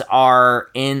 things are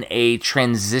in a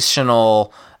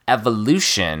transitional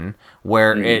evolution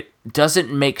where it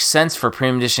doesn't make sense for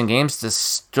Premium Edition Games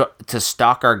to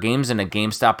stock our games in a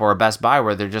GameStop or a Best Buy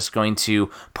where they're just going to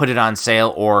put it on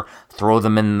sale or throw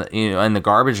them in the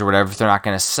garbage or whatever if they're not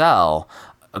going to sell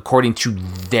according to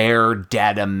their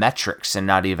data metrics and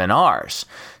not even ours.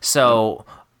 So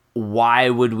why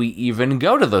would we even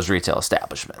go to those retail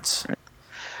establishments?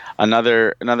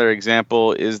 Another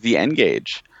example is the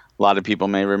N-Gage. A lot of people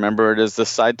may remember it as the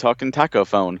Side Talking Taco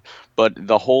phone, but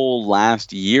the whole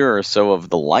last year or so of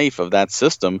the life of that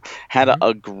system had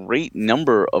a great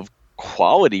number of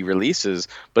quality releases,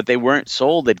 but they weren't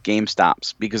sold at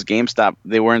GameStops because GameStop,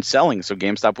 they weren't selling, so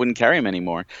GameStop wouldn't carry them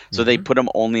anymore. So they put them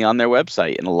only on their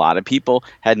website, and a lot of people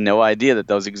had no idea that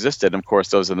those existed. Of course,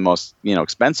 those are the most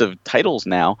expensive titles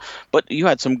now, but you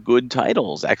had some good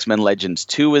titles. X-Men Legends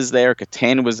 2 was there,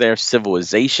 Catan was there,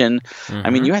 Civilization. I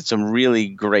mean, you had some really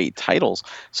great titles.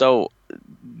 So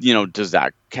does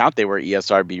that count? They were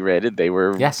ESRB rated. They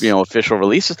were, official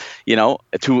releases.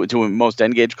 To most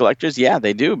N-Gage collectors, yeah,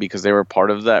 they do because they were part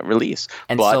of that release.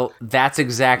 And so that's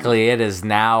exactly it. Is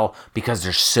now because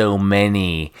there's so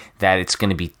many that it's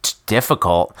going to be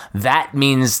difficult. That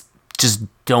means just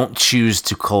don't choose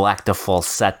to collect a full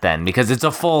set then, because it's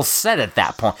a full set at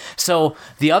that point. So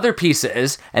the other piece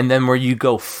is, and then where you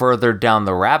go further down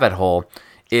the rabbit hole,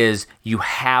 is you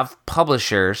have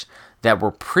publishers that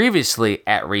were previously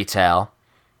at retail,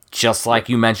 just like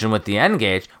you mentioned with the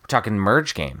N-Gage. We're talking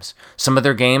Merge Games. Some of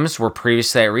their games were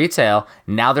previously at retail.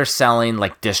 Now they're selling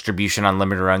like distribution on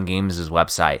Limited Run Games'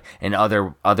 website and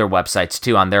other websites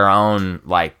too, on their own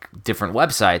like different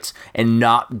websites, and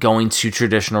not going to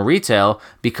traditional retail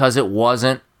because it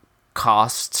wasn't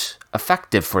cost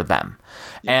effective for them.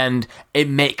 And it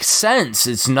makes sense.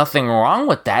 It's nothing wrong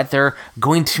with that. They're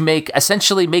going to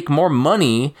essentially make more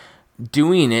money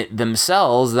doing it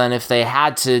themselves than if they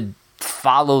had to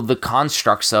follow the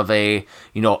constructs of a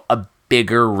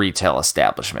bigger retail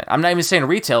establishment. I'm not even saying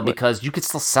retail because you could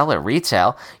still sell at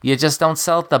retail. You just don't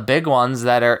sell at the big ones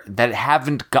that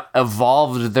haven't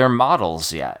evolved their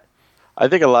models yet. I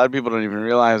think a lot of people don't even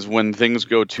realize when things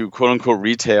go to quote unquote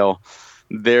retail,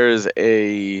 there's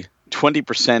a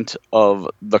 20% of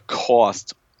the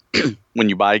cost when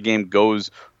you buy a game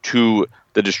goes to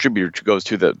the distributor, goes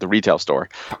to the retail store.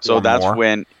 So that's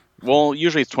more.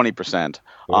 Usually it's 20%.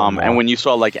 And when you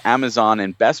saw like Amazon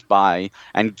and Best Buy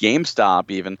and GameStop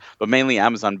even, but mainly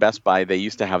Amazon, Best Buy, they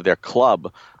used to have their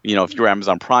club. If you were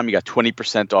Amazon Prime, you got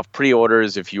 20% off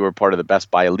pre-orders. If you were part of the Best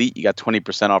Buy Elite, you got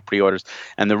 20% off pre-orders.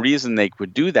 And the reason they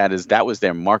would do that is that was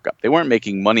their markup. They weren't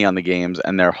making money on the games,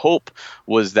 and their hope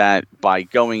was that by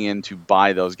going in to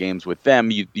buy those games with them,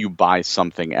 you buy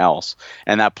something else.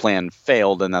 And that plan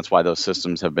failed, and that's why those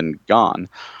systems have been gone.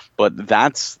 But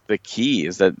that's the key,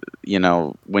 is that,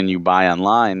 when you buy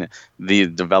online, the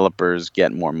developers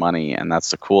get more money, and that's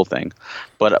the cool thing.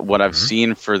 But what I've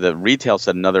seen for the retail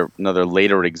set, another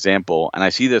later example, and I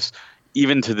see this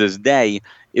even to this day,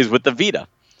 is with the Vita.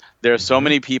 There are so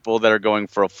many people that are going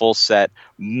for a full set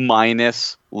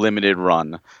minus Limited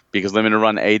Run, because Limited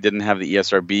Run A didn't have the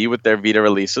ESRB with their Vita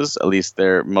releases, at least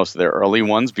most of their early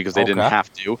ones, because they didn't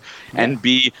have to, and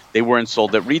B, they weren't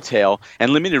sold at retail,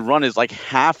 and Limited Run is like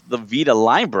half the Vita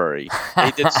library.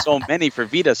 They did so many for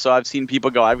Vita, so I've seen people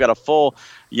go, I've got a full,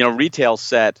 retail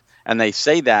set, and they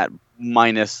say that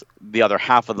minus the other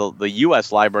half of the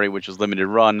U.S. library, which is Limited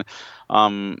Run.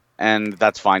 And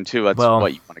that's fine too. That's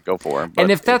what you want to go for. But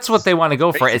and if that's what they want to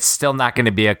go for, it's still not going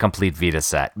to be a complete Vita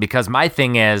set. Because my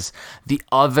thing is, the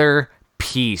other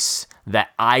piece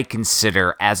that I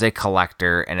consider as a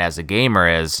collector and as a gamer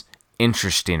is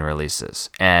interesting releases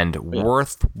and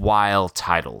worthwhile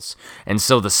titles. And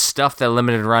so the stuff that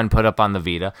Limited Run put up on the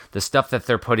Vita, the stuff that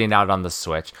they're putting out on the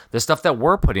Switch, the stuff that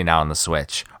we're putting out on the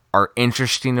Switch are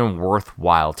interesting and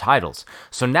worthwhile titles.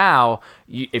 So now,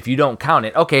 if you don't count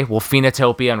it, okay, well,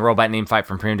 Phoenotopia and Robot Name Fight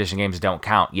from Premium Edition games don't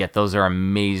count, yet those are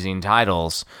amazing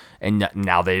titles, and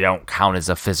now they don't count as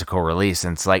a physical release.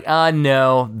 And it's like,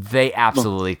 no, they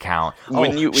absolutely count.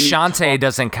 Shantae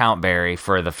doesn't count, Barry,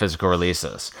 for the physical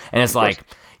releases. And it's like,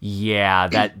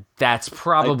 yeah, that's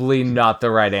probably not the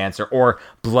right answer. Or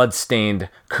Bloodstained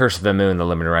Curse of the Moon, the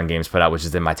Limited Run games put out, which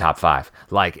is in my top 5.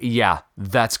 Like, yeah,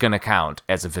 that's going to count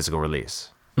as a physical release.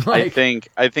 I think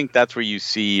that's where you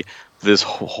see this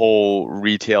whole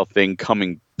retail thing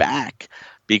coming back,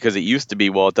 because it used to be,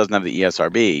 well, it doesn't have the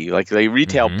ESRB. Like, they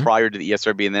retail prior to the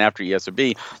ESRB, and then after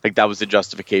ESRB, like, that was the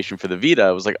justification for the Vita.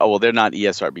 It was like, oh, well, they're not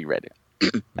ESRB ready.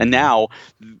 And now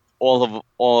all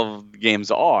of the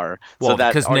games are. Well,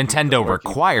 because Nintendo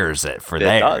requires it for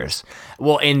theirs.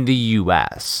 Well, in the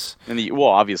U.S.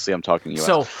 Obviously, I'm talking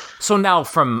U.S. So now,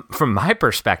 from my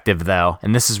perspective, though,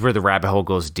 and this is where the rabbit hole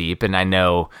goes deep, and I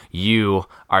know you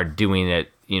are doing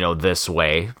it, this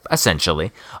way,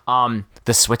 essentially.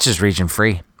 The Switch is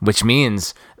region-free, which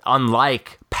means,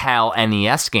 unlike PAL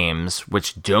NES games,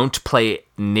 which don't play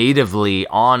natively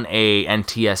on a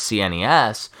NTSC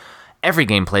NES, every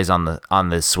game plays on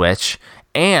the Switch,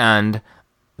 and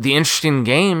the interesting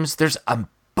games, there's a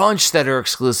bunch that are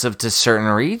exclusive to certain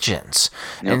regions.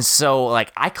 Yep. And so,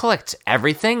 like, I collect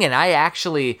everything, and I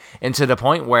actually, and to the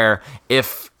point where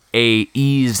if a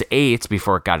Ys 8,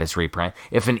 before it got its reprint,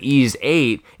 if an Ys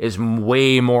 8 is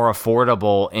way more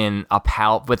affordable in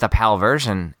with a PAL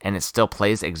version, and it still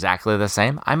plays exactly the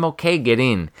same, I'm okay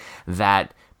getting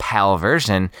that PAL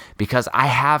version, because I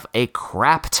have a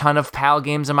crap ton of PAL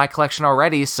games in my collection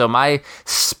already, so my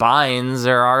spines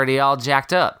are already all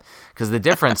jacked up. Because the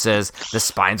difference is the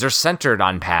spines are centered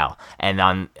on PAL, and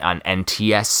on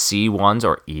NTSC ones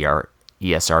or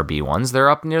ESRB ones, they're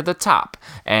up near the top,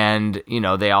 and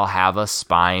they all have a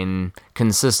spine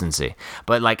consistency.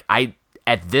 But like,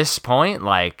 at this point,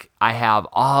 like, I have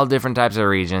all different types of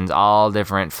regions, all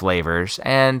different flavors,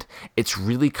 and it's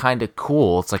really kind of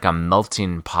cool. It's like a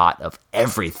melting pot of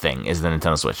everything is the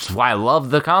Nintendo Switch. That's why I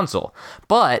love the console.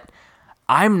 But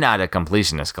I'm not a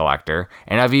completionist collector,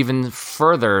 and I've even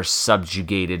further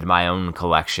subjugated my own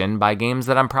collection by games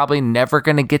that I'm probably never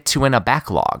going to get to in a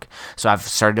backlog. So I've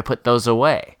started to put those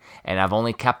away, and I've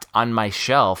only kept on my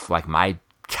shelf like my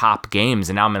top games,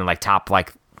 and now I'm in like top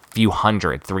like few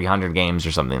 300 games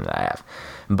or something that I have.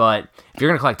 But if you're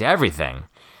going to collect everything,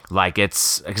 like,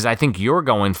 it's because I think you're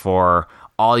going for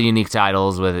all unique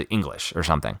titles with English or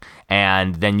something,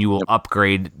 and then you will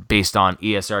upgrade based on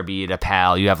ESRB to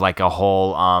PAL. You have like a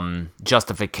whole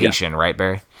justification, right,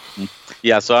 Barry?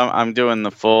 Yeah, so I'm doing the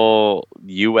full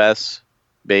US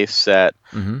base set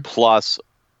plus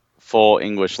full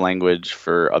English language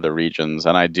for other regions,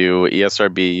 and I do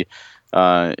ESRB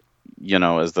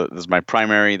as my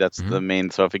primary. That's the main.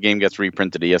 So if a game gets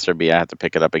reprinted ESRB, I have to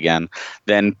pick it up again.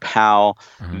 Then PAL,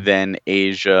 then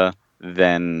Asia,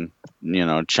 then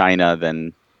China,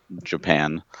 then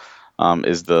Japan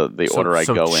is the order I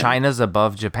go in. So China's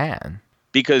above Japan?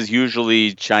 Because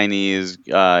usually Chinese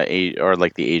or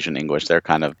like the Asian English, they're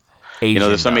kind of Asian,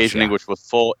 there's some Asian English with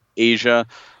full Asia,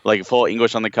 like full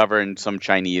English on the cover, and some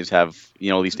Chinese have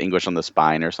at least English on the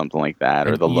spine or something like that,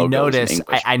 or the logos in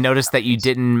English. I noticed that you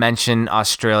didn't mention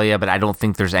Australia, but I don't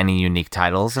think there's any unique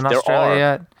titles in Australia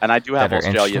yet. And I do have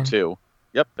Australia too.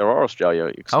 Yep, there are Australia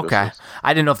exclusives. Okay.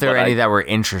 I didn't know if there were any that were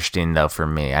interesting, though, for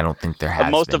me. I don't think there has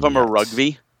most been of them yet. Are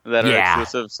rugby that are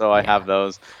exclusive, so I have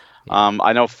those.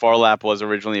 I know Farlap was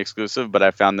originally exclusive, but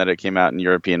I found that it came out in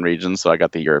European regions, so I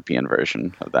got the European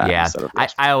version of that. Yeah,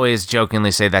 I always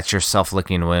jokingly say that's your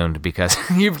self-licking wound, because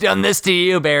you've done this to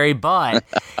you, Barry, but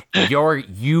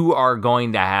you are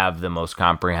going to have the most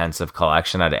comprehensive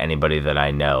collection out of anybody that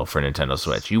I know for Nintendo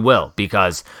Switch. You will,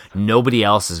 because nobody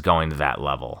else is going to that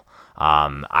level.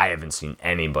 I haven't seen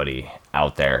anybody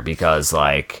out there, because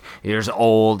like there's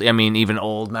even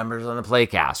old members on the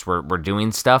Playcast were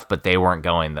doing stuff, but they weren't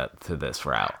going to this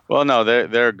route. Well, no,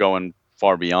 they're going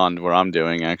far beyond what I'm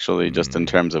doing, actually, just in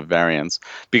terms of variants,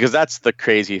 because that's the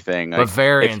crazy thing. But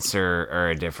variants are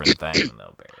a different thing,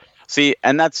 though, Barry. See,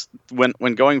 and that's when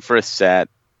going for a set,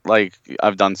 like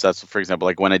I've done sets, for example,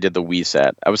 like when I did the Wii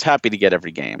set, I was happy to get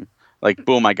every game. Like,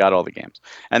 boom, I got all the games.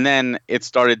 And then it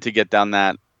started to get down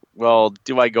that well,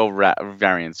 do I go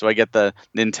variants? Do I get the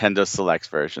Nintendo Selects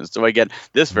versions? Do I get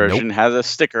this version Nope. has a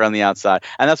sticker on the outside?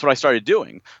 And that's what I started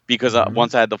doing because Mhm.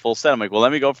 once I had the full set, I'm like, well,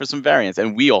 let me go for some variants.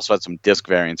 And we also had some disc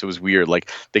variants. It was weird. Like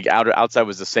the outside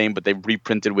was the same, but they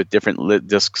reprinted with different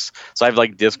discs. So I have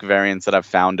like disc variants that I've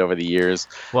found over the years.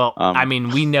 Well, I mean,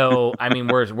 we know. I mean,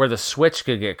 where the Switch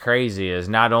could get crazy is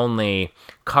not only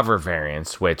cover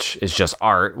variants, which is just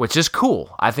art, which is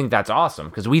cool. I think that's awesome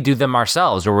because we do them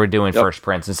ourselves, where we're doing first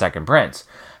prints and second prints.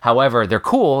 However, they're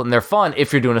cool and they're fun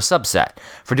if you're doing a subset.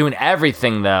 For doing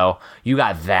everything, though, you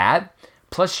got that.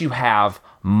 Plus, you have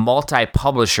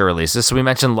multi-publisher releases. So we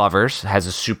mentioned Lovers has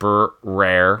a super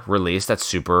rare release that's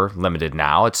super limited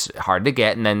now. It's hard to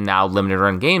get, and then now Limited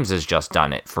Run Games has just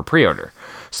done it for pre-order.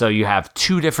 So you have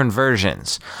two different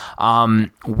versions.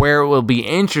 Where it will be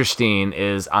interesting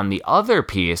is on the other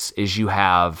piece is you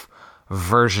have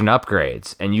version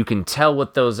upgrades, and you can tell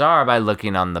what those are by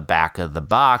looking on the back of the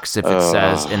box. If it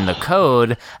says in the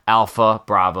code Alpha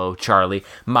Bravo Charlie,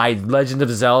 my Legend of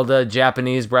Zelda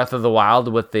Japanese Breath of the Wild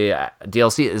with the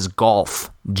DLC is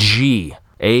Golf G,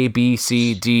 A B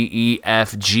C D E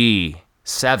F G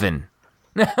 7.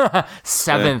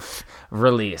 Seventh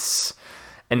release.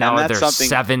 And now And that's there's something-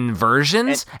 7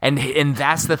 versions, and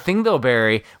that's the thing though,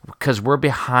 Barry, because we're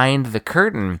behind the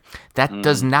curtain. That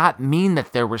does not mean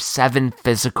that there were 7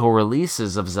 physical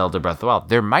releases of Zelda Breath of the Wild.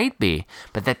 There might be,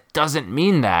 but that doesn't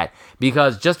mean that,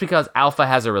 because just because Alpha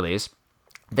has a release,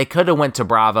 they could have went to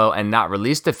Bravo and not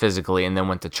released it physically, and then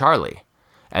went to Charlie,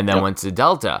 and then went to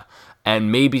Delta, and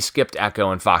maybe skipped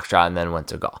Echo and Foxtrot, and then went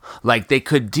to Golf. Like, they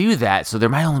could do that, so there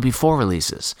might only be 4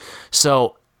 releases.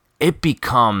 So it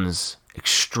becomes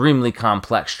extremely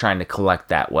complex trying to collect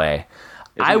that way.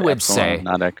 I would Epsilon, say,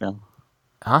 not Echo.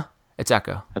 huh? It's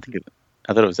Echo. I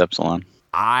thought it was Epsilon.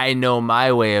 I know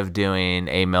my way of doing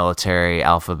a military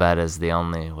alphabet is the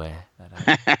only way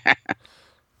that I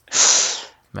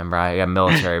remember. I got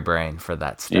military brain for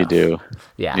that stuff. You do.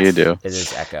 Yeah, You do. It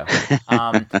is Echo.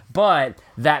 But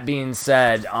that being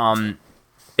said,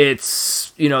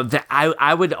 it's, you know,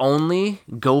 I would only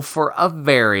go for a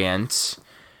variant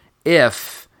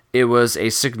if it was a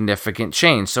significant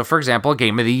change. So, for example,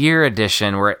 Game of the Year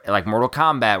edition, where like Mortal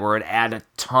Kombat, where it add a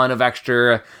ton of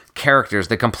extra characters,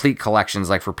 the complete collections,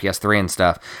 like for PS3 and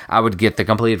stuff, I would get the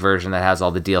complete version that has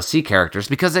all the DLC characters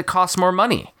because it costs more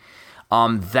money.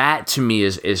 That to me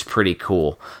is pretty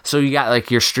cool. So you got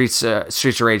like your Streets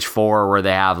of Rage 4, where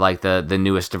they have like the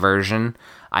newest version.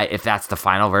 If that's the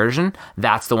final version,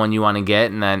 that's the one you want to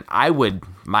get. And then I would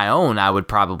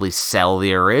probably sell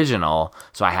the original,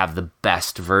 so I have the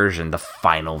best version, the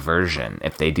final version,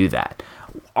 if they do that.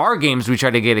 Our games, we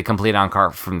try to get it complete on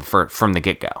cart from the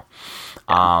get-go.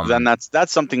 Then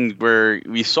that's something where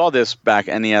we saw this back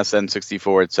NES,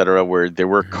 N64, etc., where there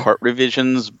were cart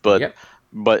revisions, but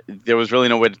there was really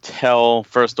no way to tell,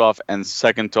 first off, and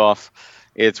second off,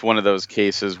 it's one of those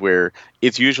cases where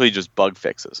it's usually just bug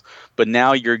fixes. But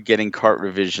now you're getting cart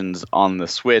revisions on the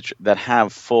Switch that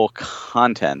have full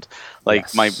content.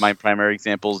 Like my primary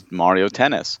example is Mario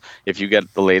Tennis. If you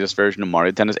get the latest version of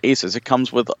Mario Tennis Aces, it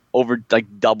comes with over like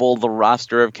double the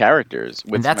roster of characters.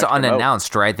 And that's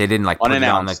unannounced, right? They didn't put it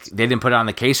on they didn't put it on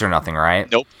the case or nothing, right?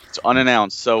 Nope, it's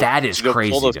unannounced. So that is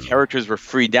crazy. All those characters were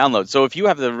free download. So if you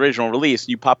have the original release,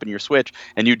 you pop in your Switch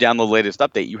and you download the latest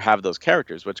update, you have those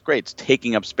characters, which is great. It's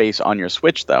taking up space on your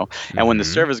Switch though, and when the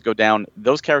servers go down,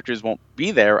 those characters won't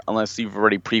be there unless you've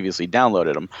already previously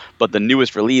downloaded them. But the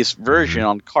newest release version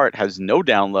on cart has no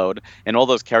download, and all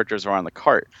those characters are on the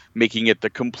cart, making it the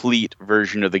complete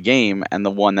version of the game and the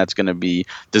one that's going to be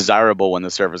desirable when the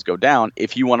servers go down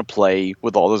if you want to play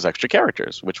with all those extra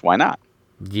characters, which why not?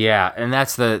 Yeah, and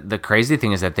that's the crazy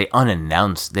thing is that they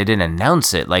didn't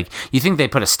announce it. Like, you think they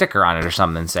put a sticker on it or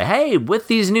something and say, hey, with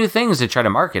these new things, to try to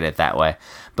market it that way.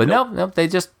 But nope, they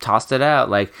just tossed it out.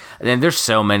 Like, and there's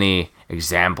so many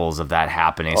examples of that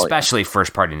happening, especially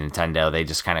first-party Nintendo. They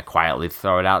just kind of quietly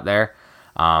throw it out there.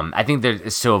 I think that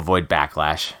it's to avoid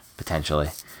backlash, potentially.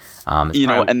 And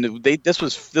this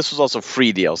was also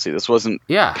free DLC. This wasn't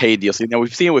paid DLC. Now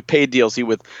we've seen it with paid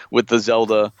DLC with the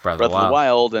Zelda Breath of the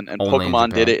Wild, and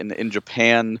Pokemon did it in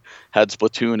Japan, had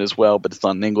Splatoon as well, but it's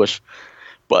not in English.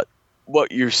 But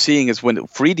what you're seeing is when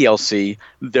free DLC,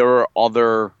 there are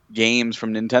other games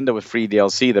from Nintendo with free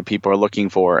DLC that people are looking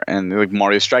for, and like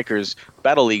Mario Strikers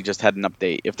Battle League just had an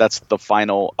update. If that's the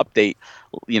final update,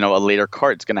 a later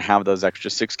cart's going to have those extra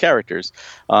 6 characters.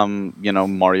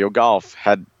 Mario Golf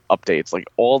had updates. Like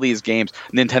all these games,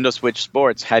 Nintendo Switch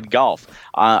Sports had golf.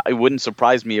 It wouldn't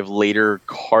surprise me if later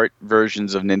cart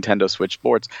versions of Nintendo Switch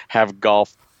Sports have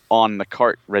golf on the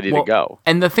cart ready to go.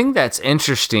 And the thing that's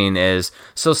interesting is,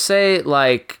 so say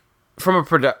like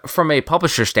from a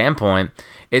publisher standpoint,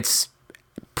 it's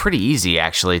pretty easy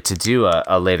actually to do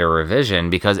a later revision,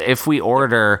 because if we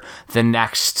order the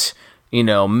next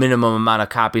minimum amount of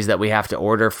copies that we have to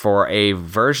order for a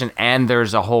version, and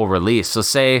there's a whole release. So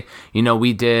say,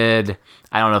 we did,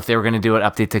 I don't know if they were going to do an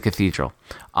update to Cathedral,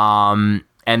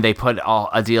 and they put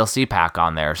a DLC pack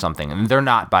on there or something. And they're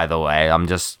not, by the way. I'm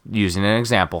just using an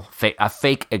example, a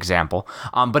fake example.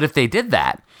 But if they did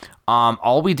that,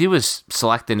 all we do is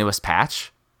select the newest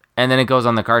patch, and then it goes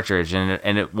on the cartridge,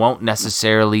 and it won't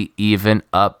necessarily even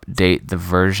update the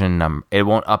version number. It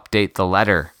won't update the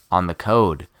letter on the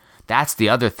code. That's the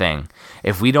other thing.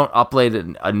 If we don't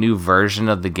upload a new version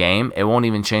of the game, it won't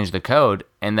even change the code.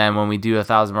 And then when we do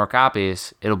 1,000 more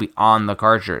copies, it'll be on the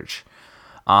cartridge.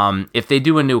 If they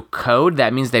do a new code,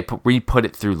 that means they re-put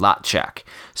it through lot check.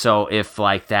 So if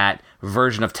like that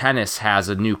version of Tennis has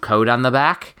a new code on the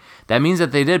back, that means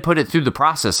that they did put it through the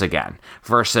process again,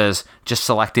 versus just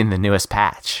selecting the newest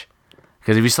patch.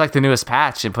 Because if you select the newest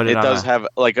patch and put it on... It does have,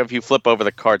 like, if you flip over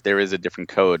the cart, there is a different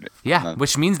code. Yeah,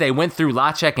 which means they went through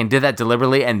lot check and did that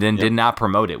deliberately and then did not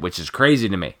promote it, which is crazy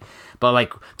to me. But,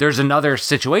 like, there's another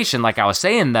situation, like I was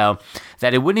saying, though,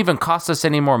 that it wouldn't even cost us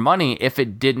any more money if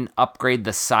it didn't upgrade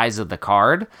the size of the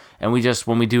card. And we just,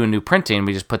 when we do a new printing,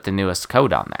 we just put the newest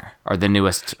code on there, or the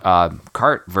newest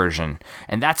cart version.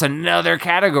 And that's another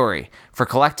category for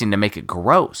collecting to make it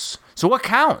gross. So what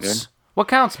counts? Good. What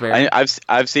counts, Barry?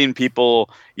 I've seen people,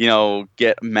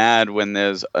 get mad when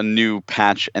there's a new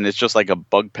patch and it's just like a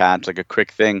bug patch, like a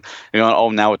quick thing.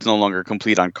 Now it's no longer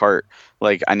complete on cart.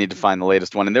 Like, I need to find the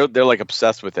latest one, and they're like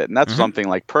obsessed with it. And that's something,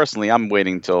 like, personally, I'm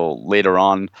waiting till later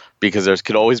on, because there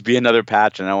could always be another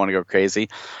patch, and I don't want to go crazy.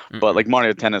 But like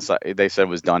Mario Tennis, they said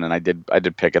was done, and I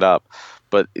did pick it up.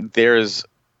 But there's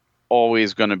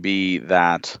always going to be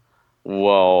that.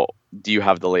 Well, do you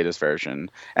have the latest version?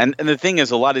 And the thing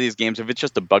is, a lot of these games, if it's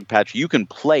just a bug patch, you can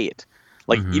play it.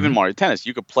 Like, even Mario Tennis,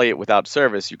 you could play it without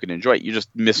service. You can enjoy it. You're just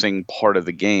missing part of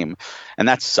the game, and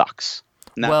that sucks.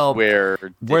 And that's where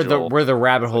the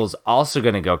rabbit hole's also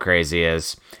going to go crazy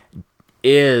is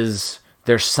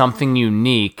there's something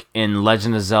unique in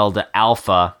Legend of Zelda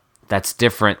Alpha that's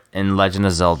different in Legend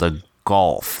of Zelda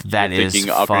Golf. That is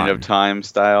fun. Ocarina of Time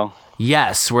style.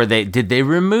 Yes, where they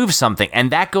remove something, and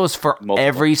that goes for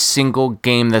every single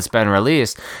game that's been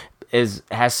released.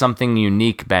 Has something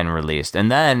unique been released, and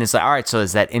then it's like, all right, so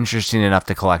is that interesting enough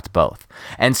to collect both?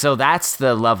 And so that's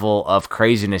the level of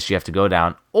craziness you have to go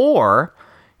down, or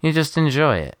you just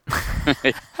enjoy it.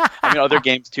 I mean, other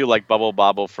games too, like Bubble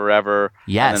Bobble Forever,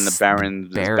 yes, and then the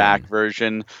Baron's Back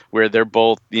version, where they're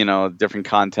both different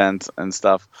content and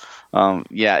stuff.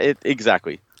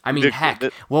 Exactly. I mean,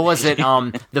 what was it?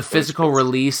 The physical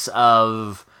release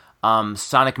of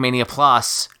Sonic Mania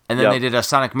Plus, and then they did a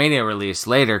Sonic Mania release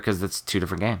later, because that's two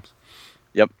different games.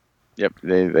 Yep.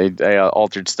 They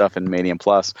altered stuff in Mania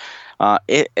Plus.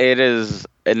 It is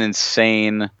an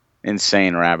insane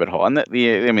rabbit hole. And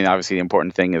obviously the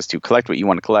important thing is to collect what you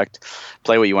want to collect,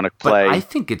 play what you want to play. But I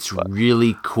think it's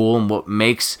really cool, and what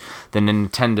makes the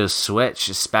Nintendo Switch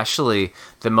especially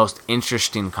the most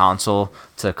interesting console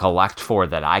to collect for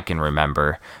that I can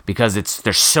remember, because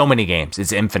there's so many games,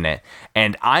 it's infinite.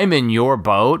 And I'm in your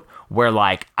boat where,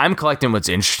 like, I'm collecting what's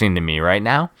interesting to me right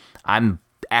now. I'm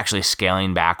actually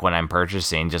scaling back when I'm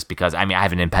purchasing, just because I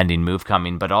have an impending move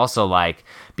coming, but also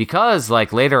because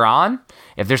later on,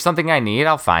 if there's something I need,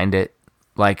 I'll find it.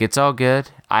 Like, it's all good.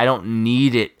 I don't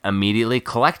need it immediately.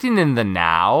 Collecting in the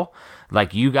now,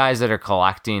 like you guys that are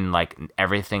collecting like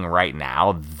everything right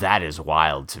now, that is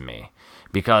wild to me,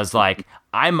 because like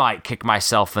I might kick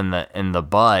myself in the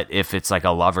butt if it's like a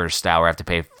Lover's style where I have to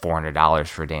pay $400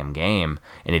 for a damn game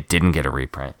and it didn't get a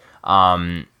reprint.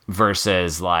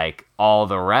 Versus like all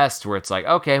the rest where it's like,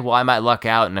 okay, well, I might luck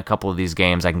out in a couple of these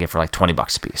games I can get for like $20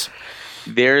 a piece.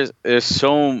 There's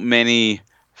so many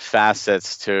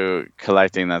facets to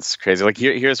collecting that's crazy. Like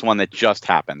here's one that just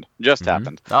happened.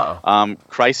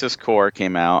 Crisis Core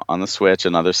came out on the Switch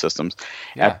and other systems.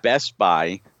 Yeah. At Best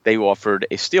Buy, they offered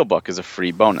a Steelbook as a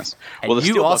free bonus. And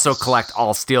you also collect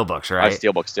all Steelbooks, right?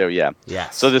 Steelbooks too, yeah. Yeah.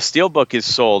 So the Steelbook is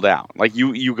sold out. Like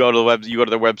you go to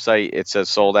the website, it says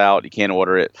sold out. You can't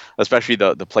order it, especially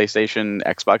the PlayStation,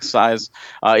 Xbox size.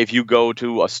 If you go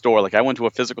to a store, like I went to a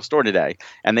physical store today,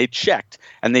 and they checked,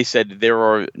 and they said there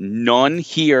are none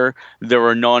here. There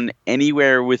are none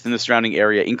anywhere within the surrounding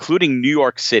area, including New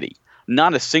York City.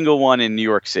 Not a single one in New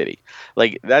York City.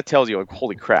 Like that tells you, like,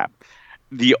 holy crap.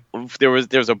 There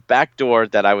was a back door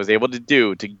that I was able to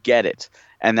do to get it,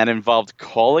 and that involved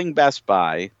calling Best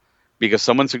Buy, because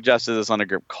someone suggested this on a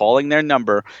group, calling their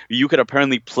number. You could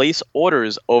apparently place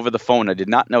orders over the phone. I did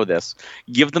not know this.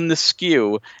 Give them the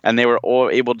SKU, and they were all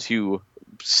able to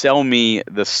sell me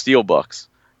the steelbooks,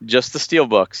 just the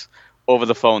steelbooks, over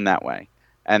the phone that way.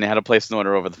 And they had to place an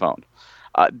order over the phone.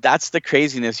 That's the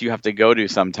craziness you have to go to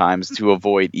sometimes to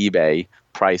avoid eBay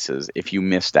prices if you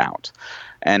missed out.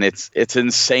 And it's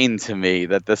insane to me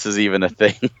that this is even a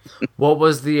thing. What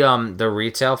was the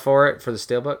retail for it, for the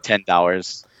steelbook?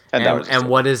 $10. And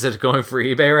what is it going for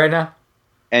eBay right now?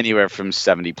 Anywhere from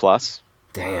 70 plus.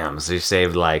 Damn, so you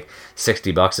saved like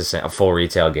 $60 a full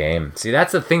retail game. See,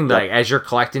 that's the thing, like, as you're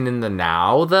collecting in the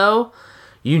now, though,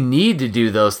 you need to do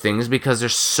those things because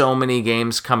there's so many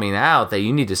games coming out that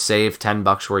you need to save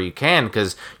 $10 where you can,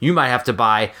 because you might have to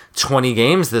buy 20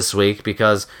 games this week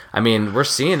because, I mean, we're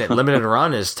seeing it. Limited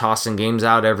Run is tossing games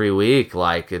out every week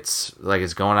like it's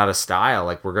going out of style.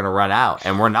 Like, we're going to run out,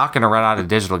 and we're not going to run out of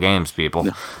digital games, people.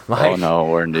 Like, oh, no,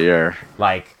 we're in the air.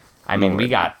 Like, I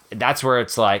mean, that's where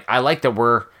it's like, I like that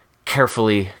we're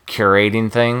carefully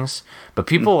curating things, but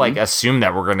people like assume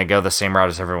that we're going to go the same route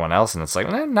as everyone else, and it's like,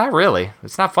 not really.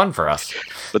 It's not fun for us.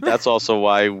 But that's also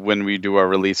why when we do our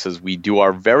releases, we do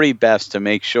our very best to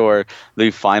make sure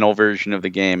the final version of the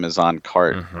game is on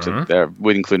cart,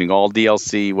 including all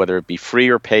DLC, whether it be free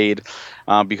or paid,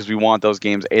 because we want those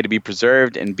games, A, to be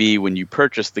preserved, and B, when you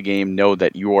purchase the game, know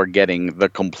that you are getting the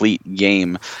complete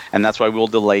game. And that's why we'll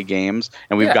delay games,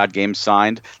 and we've got games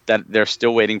signed that they're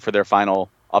still waiting for their final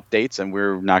updates, and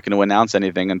we're not going to announce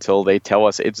anything until they tell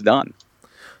us it's done.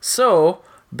 So,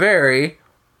 Barry,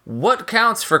 what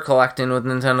counts for collecting with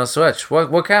Nintendo Switch?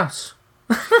 What counts?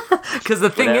 Because the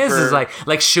thing is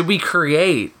like, should we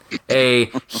create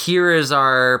here is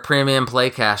our premium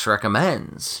playcast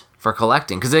recommends for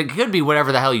collecting? Because it could be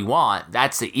whatever the hell you want.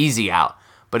 That's the easy out.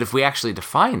 But if we actually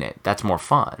define it, that's more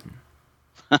fun.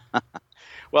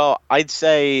 Well, I'd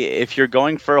say if you're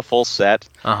going for a full set,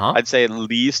 I'd say at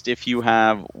least if you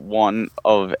have one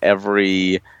of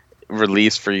every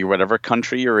release for you, whatever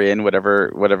country you're in,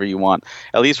 whatever you want,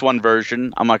 at least one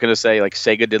version. I'm not going to say like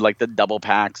Sega did like the double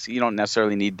packs. You don't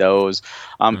necessarily need those.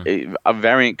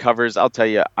 Variant covers, I'll tell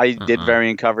you, I did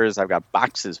variant covers. I've got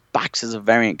boxes of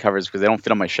variant covers because they don't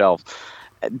fit on my shelf.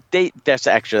 That's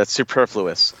extra. That's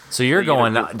superfluous. So you're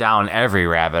going down every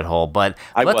rabbit hole, but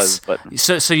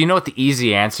so you know what the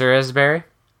easy answer is, Barry?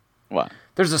 What?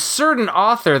 There's a certain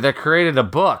author that created a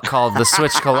book called The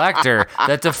Switch Collector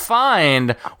that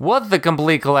defined what the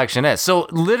complete collection is. So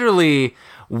literally,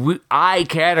 I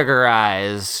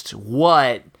categorized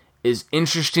what is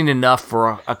interesting enough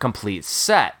for a complete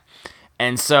set,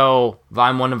 and so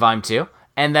Volume 1 and Volume 2.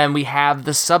 And then we have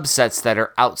the subsets that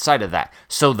are outside of that.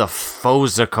 So the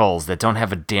Physicals that don't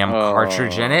have a damn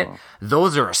cartridge in it,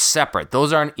 those are separate.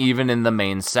 Those aren't even in the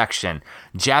main section.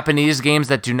 Japanese games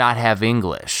that do not have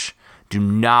English do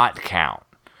not count.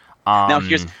 Now,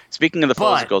 speaking of the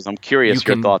Physicals, I'm curious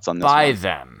your thoughts on this. Buy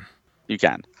them. You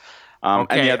can.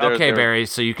 Okay, Barry.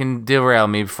 So you can derail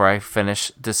me before I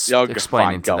finish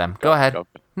explaining to them. Go ahead. Go.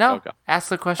 Ask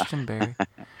the question, Barry.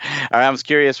 All right, I was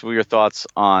curious with your thoughts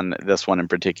on this one in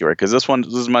particular, because this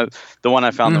is the one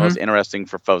I found the most interesting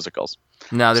for Physicals.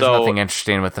 No, there's nothing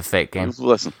interesting with the fake game.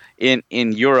 Listen, in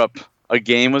Europe, a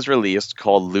game was released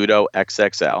called Ludo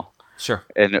XXL. Sure.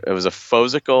 And it was a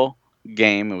Physical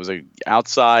game. It was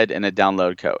outside and a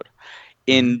download code.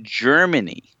 In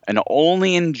Germany, and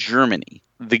only in Germany,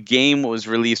 the game was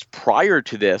released prior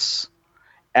to this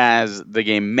as the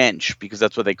game Mensch, because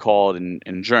that's what they call it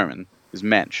in German, is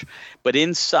Mensch. But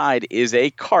inside is a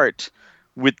cart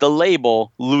with the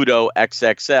label Ludo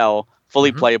XXL,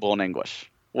 fully playable in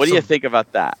English. What do you think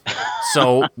about that?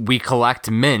 So we collect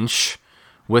Mensch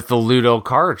with the Ludo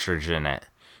cartridge in it.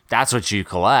 That's what you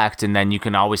collect, and then you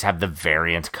can always have the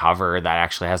variant cover that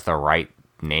actually has the right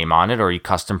name on it, or you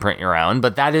custom print your own.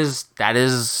 But that is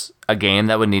a game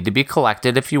that would need to be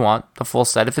collected if you want the full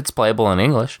set, if it's playable in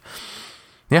English.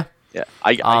 Yeah,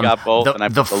 I got both, and I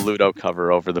put the Ludo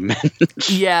cover over the Mensch.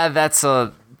 Yeah, that's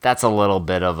a little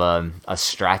bit of a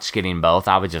stretch getting both.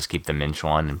 I would just keep the Mensch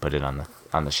one and put it on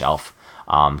the shelf,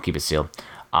 keep it sealed.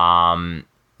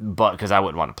 But because I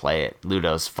wouldn't want to play it.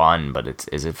 Ludo's fun, but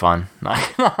is it fun?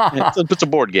 It's a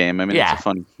board game. I mean, it's a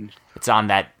fun. It's on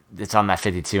that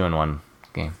 52-in-1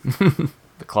 game,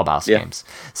 the Clubhouse games.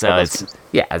 So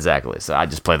exactly. So I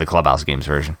just play the Clubhouse games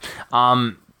version.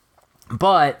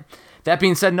 But that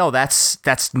being said, no, that's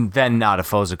then not a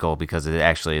Physical because it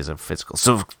actually is a physical.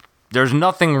 So there's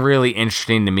nothing really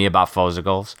interesting to me about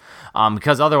Physicals,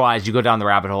 because otherwise you go down the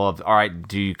rabbit hole of, all right,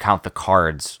 do you count the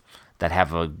cards that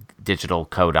have a digital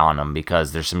code on them?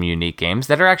 Because there's some unique games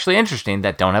that are actually interesting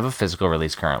that don't have a physical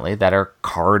release currently that are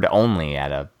card only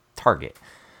at a Target.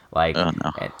 Like, Oh,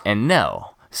 no. and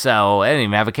no. So I didn't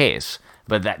even have a case.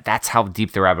 But that's how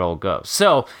deep the rabbit hole goes.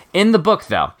 So in the book,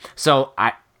 though,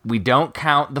 we don't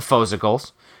count the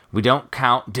physicals. We don't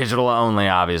count digital only,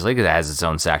 obviously, because it has its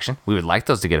own section. We would like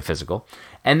those to get a physical.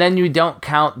 And then you don't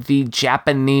count the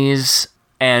Japanese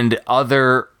and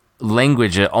other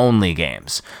language only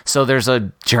games. So there's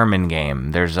a German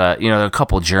game. There's a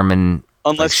couple German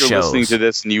Unless you're shows. listening to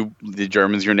this and the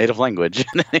German's your native language.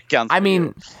 It counts.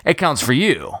 It counts for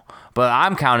you, but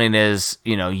I'm counting as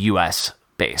U.S.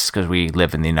 based because we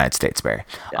live in the United States, Barry.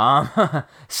 Yeah.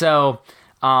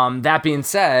 That being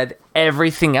said,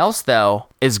 everything else though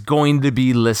is going to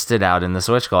be listed out in the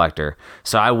Switch Collector.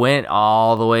 So I went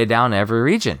all the way down every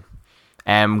region.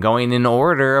 And going in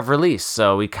order of release.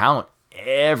 So we count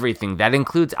everything. That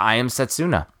includes I Am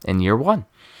Setsuna in year 1.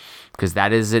 Because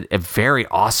that is a very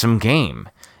awesome game.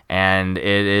 And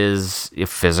it is a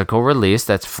physical release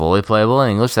that's fully playable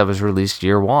in English that was released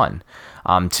year 1.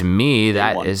 To me,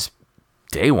 that is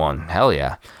day 1. Hell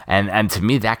yeah. And to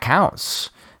me, that counts.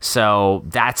 So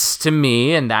that's to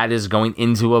me, and that is going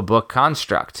into a book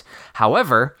construct.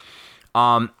 However,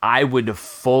 I would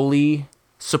fully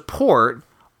support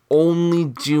only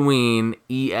doing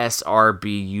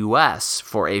ESRB US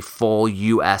for a full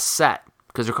US set.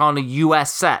 Because we're calling it a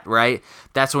US set, right?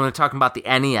 That's when we're talking about the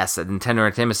NES set, Nintendo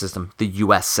Entertainment System, the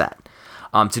US set.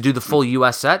 To do the full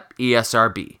US set,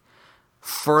 ESRB.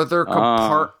 Further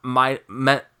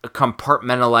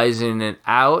compartmentalizing it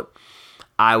out,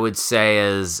 I would say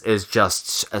is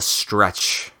just a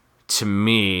stretch to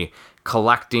me.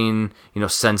 Collecting,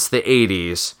 since the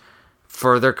 80s,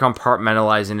 further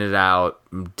compartmentalizing it out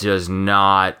does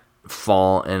not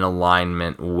fall in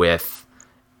alignment with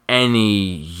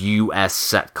any US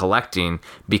set collecting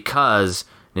because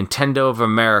Nintendo of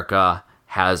America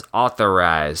has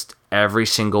authorized every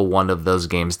single one of those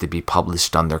games to be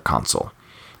published on their console.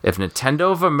 If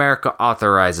Nintendo of America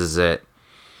authorizes it,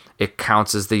 it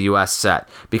counts as the US set.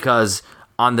 Because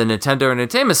on the Nintendo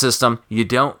Entertainment System, you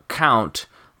don't count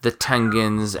the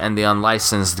Tengans and the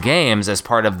unlicensed games as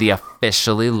part of the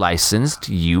officially licensed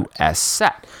US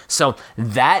set. So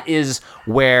that is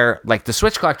where, the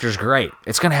Switch Collector is great.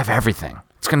 It's going to have everything.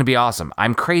 It's going to be awesome.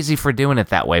 I'm crazy for doing it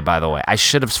that way, by the way. I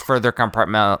should have further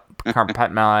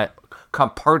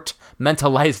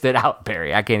compartmentalized it out,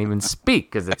 Barry. I can't even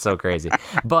speak because it's so crazy.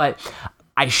 But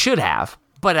I should have,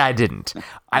 but I didn't.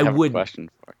 I have a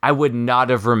question for you. I would not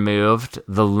have removed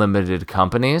the limited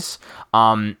companies.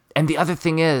 And the other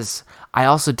thing is, I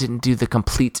also didn't do the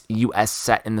complete US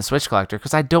set in the Switch Collector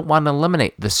because I don't want to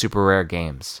eliminate the super rare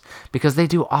games because they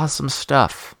do awesome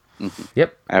stuff. Mm-hmm.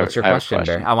 Yep. What's your question,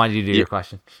 Barry? I wanted you to do your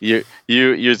question. You're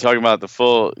talking about the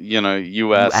full,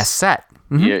 US set.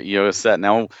 Mm-hmm. US set.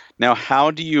 Now,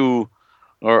 how do you,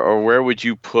 or where would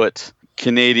you put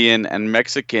Canadian and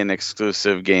Mexican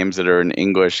exclusive games that are in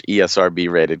English ESRB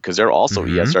rated? Because they're also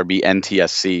ESRB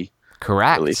NTSC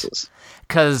releases.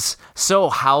 Because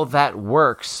how that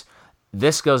works,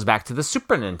 this goes back to the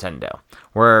Super Nintendo,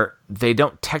 where they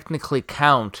don't technically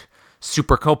count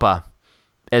Super Copa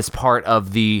as part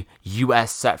of the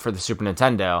US set for the Super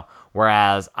Nintendo,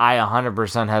 whereas I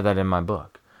 100% have that in my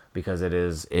book because it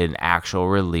is an actual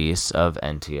release of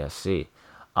NTSC.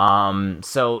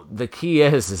 So the key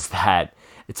is that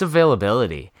it's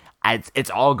availability. It's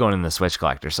all going in the Switch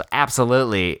Collector, so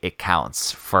absolutely it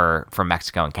counts for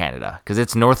Mexico and Canada because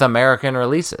it's North American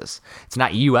releases. It's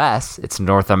not U.S., it's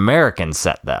North American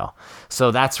set though. So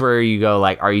that's where you go.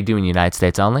 Are you doing United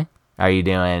States only? Are you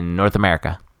doing North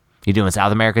America? You doing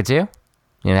South America too?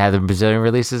 You have the Brazilian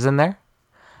releases in there.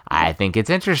 I think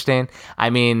it's interesting. I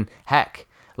mean, heck,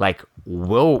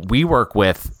 we work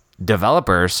with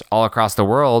developers all across the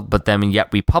world, but then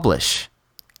yet we publish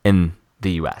in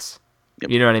the U.S. Yep.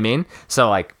 You know what I mean?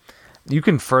 So, you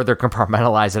can further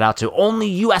compartmentalize it out to only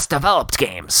U.S. developed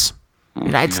games.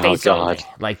 United States only.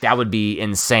 That would be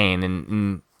insane,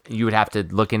 and you would have to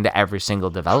look into every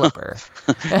single developer.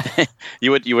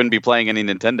 You wouldn't be playing any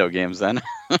Nintendo games then.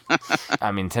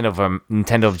 I mean,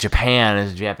 Nintendo of Japan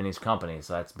is a Japanese company,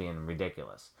 so that's being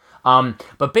ridiculous.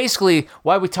 But basically,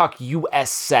 why we talk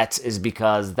US sets is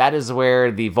because that is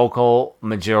where the vocal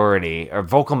minority,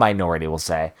 we'll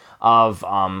say, of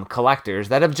collectors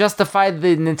that have justified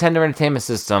the Nintendo Entertainment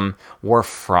System were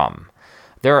from.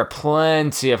 There are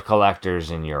plenty of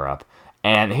collectors in Europe,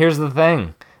 and here's the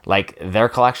thing, their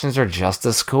collections are just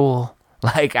as cool.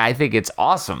 I think it's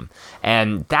awesome,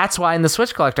 and that's why in the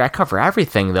Switch Collector I cover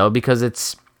everything though,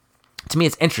 because to me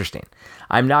it's interesting.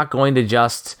 I'm not going to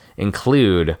just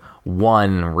include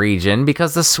one region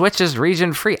because the Switch is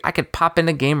region free. I could pop in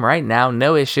a game right now,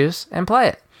 no issues, and play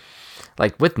it.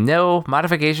 like with no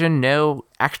modification, no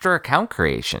extra account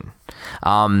creation.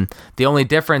 The only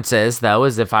difference is, though,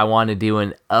 is if I want to do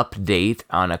an update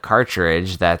on a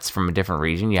cartridge that's from a different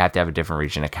region, you have to have a different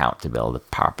region account to be able to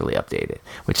properly update it,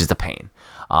 which is the pain.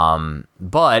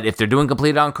 But if they're doing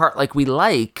complete on cart like we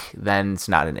like, then it's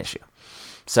not an issue.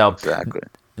 So Exactly.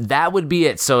 that would be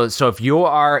it. So if you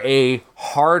are a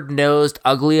hard-nosed,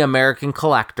 ugly American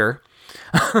collector,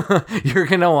 you're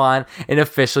going to want an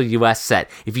official US set.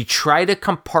 If you try to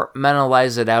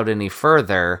compartmentalize it out any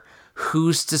further,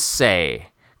 who's to say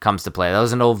comes to play? That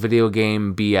was an old video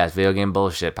game BS, video game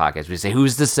bullshit podcast. We say,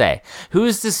 who's to say?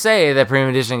 Who's to say that Premium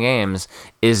Edition games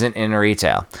isn't in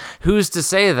retail? Who's to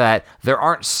say that there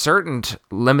aren't certain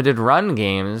limited run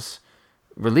games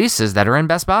releases that are in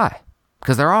Best Buy?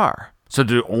 Because there are. So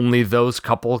do only those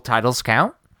couple titles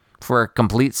count for a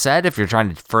complete set if you're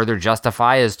trying to further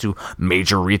justify as to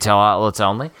major retail outlets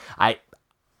only? I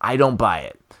don't buy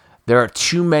it. There are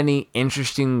too many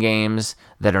interesting games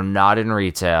that are not in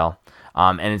retail,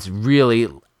 and it's really,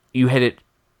 you hit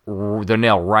the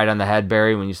nail right on the head,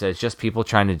 Barry, when you said it's just people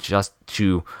trying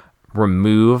to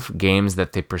remove games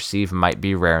that they perceive might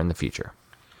be rare in the future.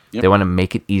 Yep. They want to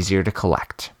make it easier to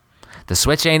collect. The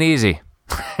Switch ain't easy.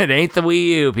 It ain't the Wii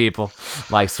U, people.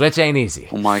 Like, Switch ain't easy.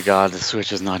 Oh my God, the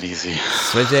Switch is not easy.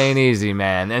 Switch ain't easy,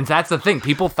 man. And that's the thing.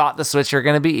 People thought the Switch were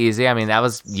going to be easy. I mean, that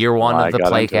was year one of the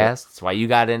Playcast. That's why you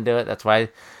got into it. That's why,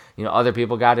 other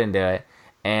people got into it.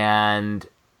 And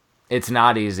it's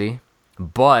not easy.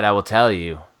 But I will tell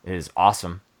you, it is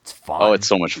awesome. It's fun. Oh, it's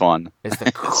so much fun. It's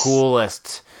the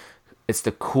coolest. It's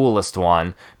the coolest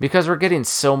one because we're getting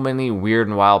so many weird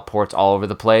and wild ports all over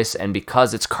the place, and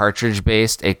because it's cartridge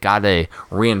based, it got a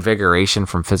reinvigoration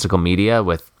from physical media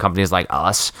with companies like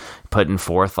us putting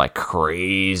forth like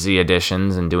crazy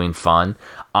editions and doing fun.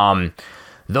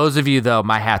 Those of you, though,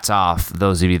 my hat's off.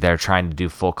 Those of you that are trying to do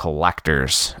full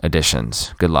collector's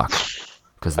editions, good luck,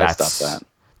 because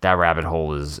that rabbit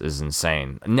hole is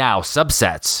insane. Now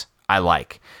subsets I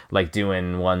like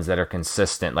doing ones that are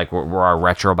consistent, like where our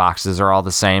retro boxes are all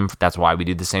the same. That's why we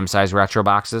do the same size retro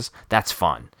boxes. That's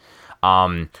fun.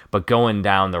 But going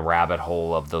down the rabbit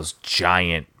hole of those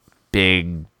giant,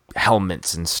 big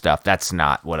helmets and stuff, that's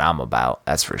not what I'm about.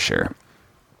 That's for sure.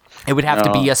 It would have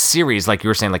to be a series, like you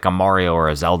were saying, like a Mario or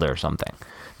a Zelda or something.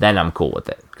 Then I'm cool with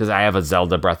it. Because I have a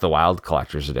Zelda Breath of the Wild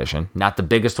Collector's Edition. Not the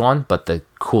biggest one, but the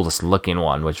coolest looking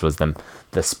one, which was the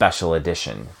special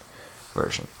edition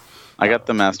version. I got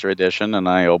the Master Edition, and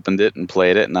I opened it and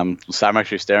played it, and I'm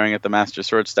actually staring at the Master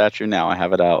Sword statue now. I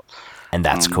have it out. And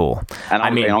that's cool. And I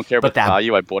don't care about the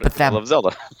value. I bought it because I love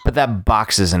Zelda. But that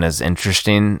box isn't as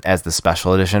interesting as the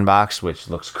special edition box, which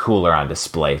looks cooler on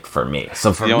display for me.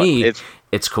 So for me,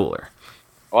 it's cooler.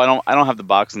 Well, I don't have the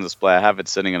box on display. I have it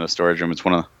sitting in a storage room. It's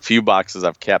one of the few boxes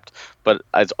I've kept, but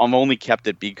I've only kept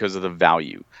it because of the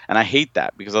value. And I hate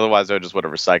that because otherwise I just would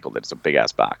have recycled it. It's a big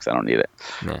ass box. I don't need it.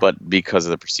 Yeah. But because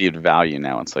of the perceived value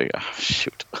now, it's like, oh,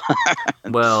 shoot.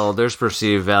 Well, there's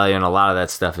perceived value in a lot of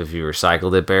that stuff if you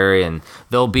recycled it, Barry. And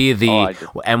there'll be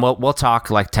and we'll talk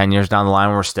like 10 years down the line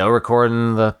when we're still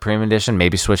recording the Premium Edition,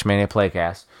 maybe Switch Mania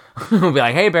Playcast. We'll be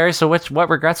like, hey, Barry, so what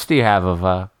regrets do you have of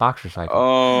box recycling?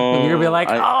 Oh, and you're going to be like,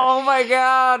 oh my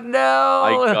God, no.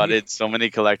 I gutted so many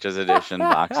collector's edition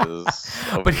boxes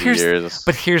over the years.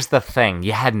 But here's the thing.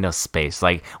 You had no space.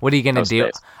 Like, what are you going to do?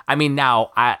 Space. I mean,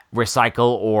 now, I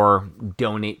recycle or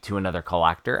donate to another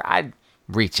collector. I'd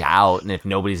reach out, and if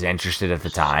nobody's interested at the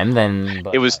time, then...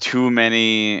 It was too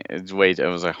many. It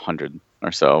was 100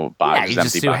 or so boxes. Yeah, you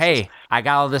just do, hey, I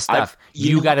got all this stuff.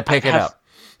 You got to pick it up.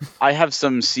 I have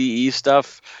some CE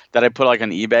stuff that I put like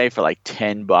on eBay for like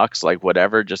 $10, like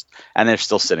whatever, and they're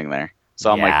still sitting there.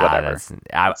 So I'm like, whatever.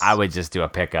 I would just do a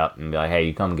pickup and be like, hey,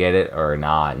 you come get it or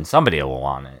not, and somebody will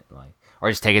want it,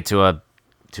 or just take it to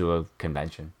a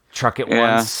convention, truck it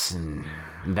once, and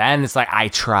then it's like, I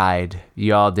tried,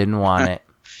 y'all didn't want it.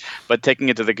 But taking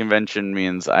it to the convention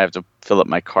means I have to fill up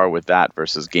my car with that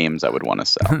versus games I would want to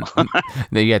sell.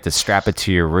 Then you have to strap it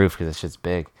to your roof because that shit's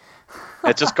big.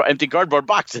 It's just empty cardboard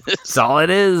boxes. That's all it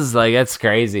is. Like, that's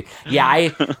crazy. Yeah,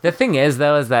 the thing is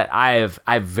though, is that I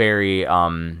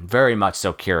very much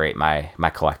so curate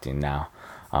my collecting now.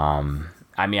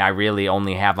 I mean, I really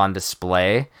only have on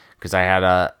display because I had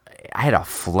a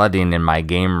flooding in my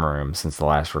game room since the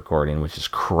last recording, which is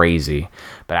crazy.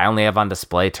 But I only have on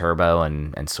display Turbo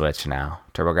and Switch now.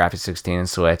 TurboGrafx 16 and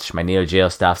Switch. My Neo Geo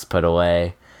stuff's put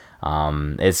away.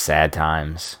 It's sad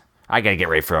times. I gotta get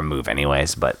ready for a move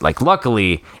anyways, but like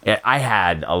luckily I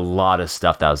had a lot of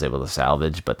stuff that I was able to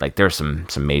salvage, but like there's some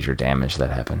major damage that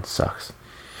happened. Sucks.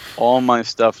 All my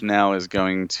stuff now is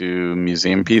going to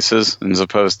museum pieces as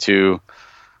opposed to,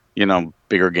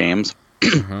 bigger games.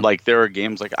 Like there are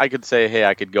games like I could say, hey,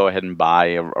 I could go ahead and buy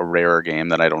a rarer game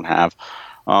that I don't have,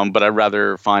 but I'd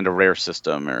rather find a rare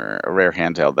system or a rare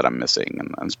handheld that I'm missing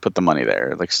and just put the money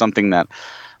there. Like something that,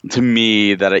 to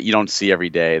me, that you don't see every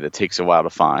day, that takes a while to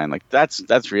find. Like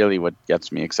that's really what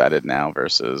gets me excited now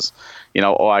versus,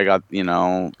 oh, I got,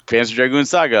 Panzer Dragoon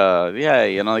Saga.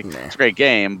 Yeah, like it's a great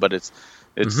game, but it's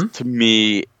to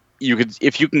me,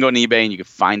 if you can go on eBay and you can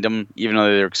find them, even though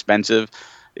they're expensive,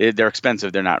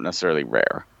 they're not necessarily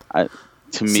rare.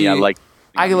 To me, I like.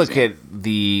 I look at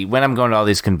when I'm going to all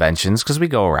these conventions, because we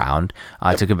go around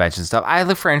to convention stuff. I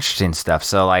look for interesting stuff.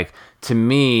 So like to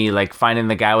me, like finding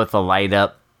the guy with the light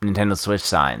up Nintendo Switch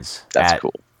signs. That's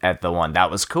cool. At the one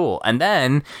that was cool, and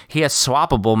then he has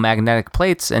swappable magnetic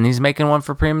plates, and he's making one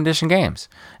for premium edition games.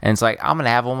 And it's like, I'm gonna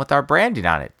have one with our branding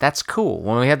on it. That's cool.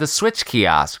 When we had the Switch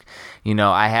kiosk,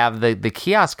 I have the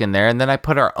kiosk in there, and then I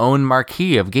put our own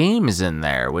marquee of games in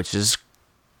there,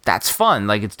 that's fun.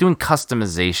 Like it's doing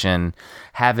customization,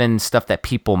 having stuff that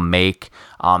people make.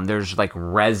 There's like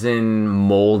resin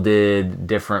molded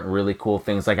different really cool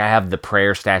things. Like I have the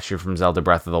prayer statue from Zelda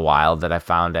Breath of the Wild that I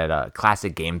found at a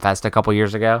Classic Game Fest a couple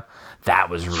years ago.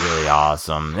 That was really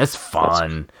awesome. It's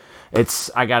fun.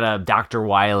 I got a Dr.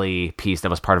 Wily piece that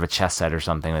was part of a chess set or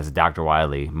something that's Dr.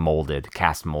 Wily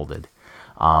cast molded.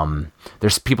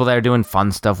 There's people that are doing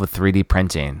fun stuff with 3D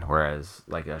printing, whereas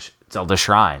like a Zelda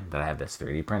Shrine that I have that's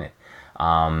 3D printed.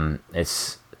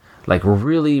 It's like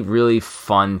really, really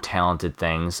fun, talented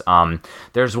things.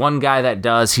 There's one guy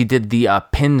that he did the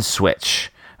pin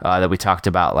switch that we talked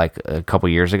about like a couple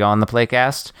years ago on the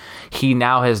Playcast. He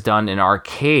now has done an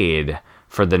arcade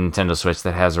for the Nintendo Switch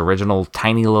that has original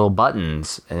tiny little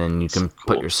buttons, and then you can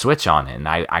put your Switch on it. And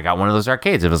I got one of those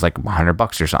arcades. It was like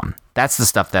 $100 or something. That's the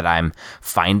stuff that I'm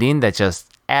finding that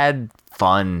just add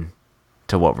fun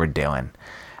to what we're doing.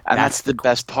 And that's the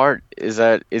best part, is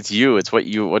that it's you. It's what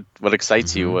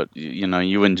excites you, what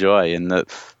you enjoy, and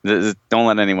don't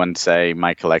let anyone say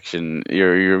my collection,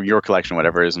 your collection,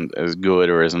 whatever, isn't as good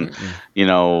or isn't,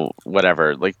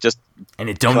 whatever. Like just. And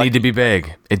it don't need to be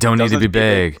big. It don't need to be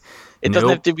big. It doesn't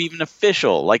have to be even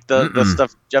official. Like the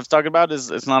stuff Jeff's talking about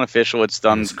it's not official. It's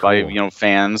done by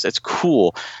fans. It's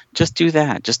cool. Just do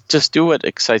that. Just do what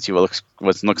excites you.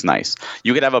 What looks nice.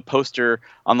 You could have a poster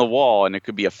on the wall, and it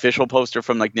could be official poster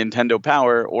from like Nintendo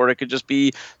Power, or it could just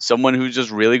be someone who's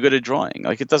just really good at drawing.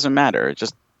 Like it doesn't matter. It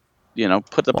just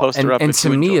put the poster up. And to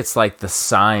me, it's like the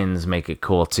signs make it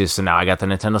cool too. So now I got the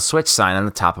Nintendo Switch sign on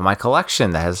the top of my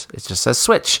collection it just says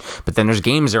Switch, but then there's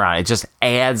games around it. It just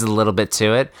adds a little bit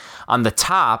to it. On the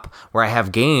top where I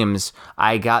have games,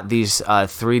 I got these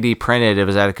 3D printed, it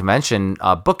was at a convention,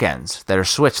 bookends that are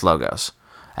Switch logos.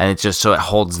 And it's just so it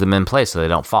holds them in place so they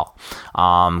don't fall.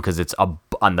 Because it's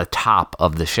on the top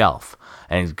of the shelf.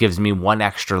 And it gives me one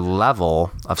extra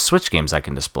level of Switch games I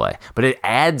can display. But it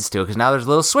adds to it because now there's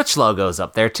little Switch logos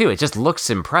up there too. It just looks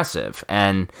impressive.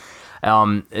 And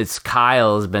it's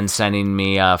Kyle's been sending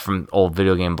me from Old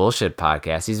Video Game Bullshit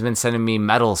podcast. He's been sending me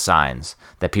metal signs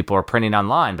that people are printing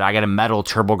online. But I got a metal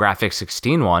TurboGrafx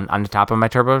 16 one on the top of my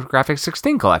TurboGrafx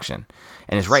 16 collection.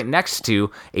 And it's right next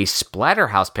to a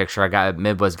Splatterhouse picture I got at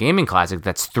Midwest Gaming Classic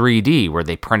that's 3D, where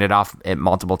they printed off it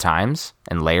multiple times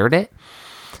and layered it.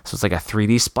 So it's like a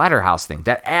 3D Splatterhouse thing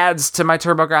that adds to my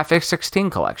TurboGrafx 16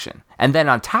 collection. And then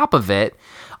on top of it,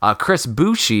 Chris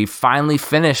Bushi finally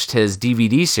finished his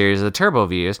DVD series of the Turbo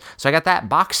Views. So I got that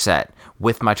box set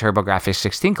with my TurboGrafx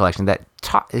 16 collection that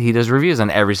he does reviews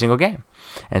on every single game.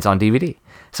 And it's on DVD.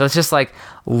 So it's just like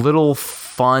little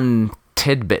fun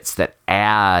tidbits that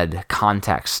add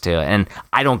context to it. And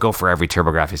I don't go for every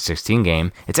TurboGrafx 16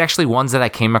 game. It's actually ones that I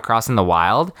came across in the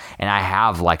wild, and I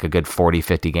have like a good 40,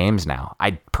 50 games now.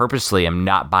 I purposely am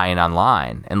not buying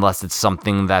online unless it's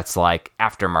something that's like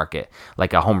aftermarket,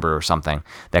 like a homebrew or something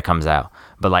that comes out.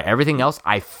 But like everything else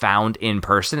I found in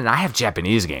person, and I have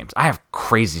Japanese games. I have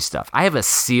crazy stuff. I have a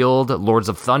sealed Lords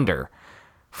of Thunder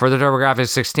for the TurboGrafx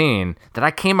 16 that I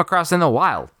came across in the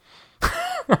wild.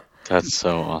 That's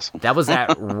so awesome. That was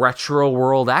at Retro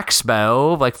World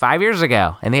Expo like 5 years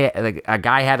ago. And a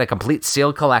guy had a complete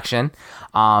sealed collection.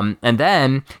 And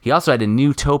then he also had a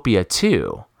Newtopia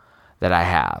 2 that I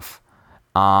have.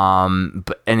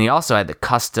 And he also had the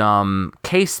custom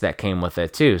case that came with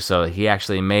it too. So he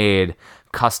actually made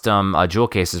custom jewel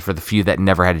cases for the few that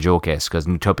never had a jewel case, because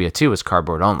Newtopia 2 was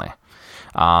cardboard only.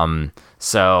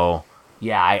 So...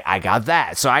 yeah, I got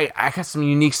that. So I got some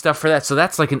unique stuff for that. So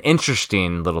that's like an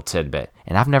interesting little tidbit.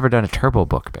 And I've never done a Turbo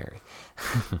Book, Barry.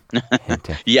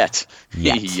 Yet.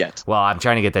 Well, I'm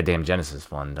trying to get that damn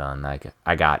Genesis one done.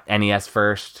 I got NES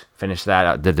first, finished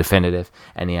that, the definitive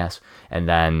NES, and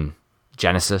then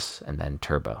Genesis, and then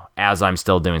Turbo. As I'm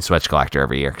still doing Switch Collector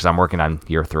every year because I'm working on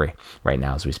year 3 right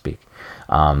now as we speak.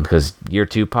 Because year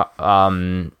 2 part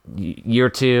 2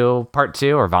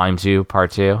 or volume 2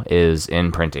 part 2 is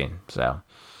in printing. So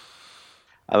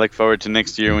I look forward to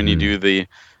next year when you do the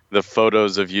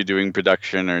photos of you doing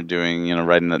production or doing,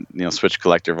 writing the, Switch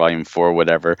Collector Volume 4,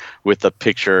 whatever, with a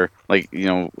picture, like,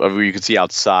 where you can see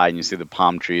outside and you see the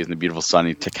palm trees and the beautiful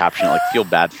sun, to caption it, like, feel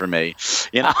bad for me,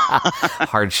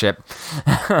 Hardship.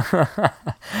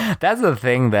 That's the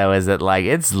thing, though, is that, like,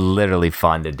 it's literally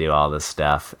fun to do all this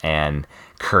stuff and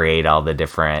create all the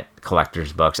different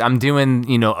collector's books. I'm doing,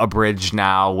 Abridged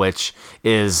now, which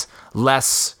is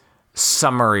less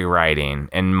summary writing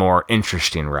and more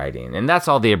interesting writing, and that's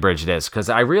all the Abridged is, because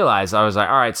I realized, I was like,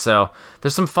 all right, so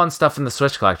there's some fun stuff in the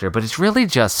Switch Collector, but it's really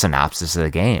just synopsis of the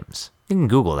games. You can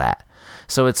Google that.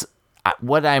 So it's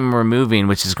what I'm removing,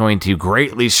 which is going to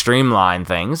greatly streamline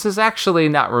things, is actually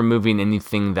not removing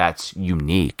anything that's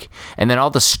unique, and then all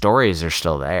the stories are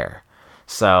still there.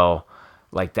 So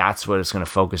like, that's what it's going to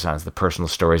focus on, is the personal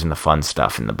stories and the fun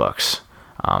stuff in the books.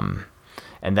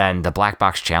 And then the Black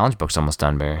Box Challenge book's almost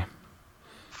done, Barry.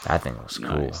 I think it was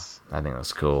cool. Nice. I think it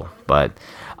was cool. But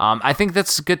I think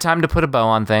that's a good time to put a bow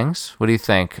on things. What do you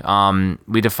think?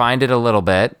 We defined it a little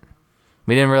bit.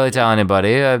 We didn't really tell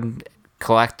anybody.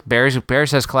 Collect Bears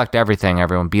says collect everything,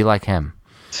 everyone. Be like him.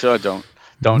 So don't.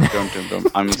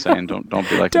 I'm saying don't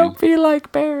be like me. Don't be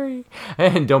like Barry.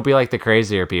 And don't be like the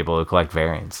crazier people who collect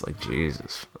variants. Like,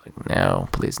 Jesus. Like, no,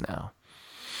 please no.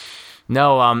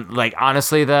 No, like,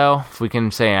 honestly, though, if we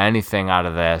can say anything out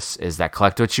of this, is that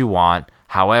collect what you want.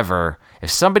 However, if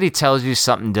somebody tells you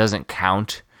something doesn't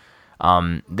count,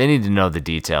 they need to know the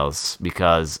details,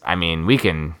 because, we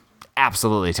can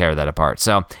absolutely tear that apart.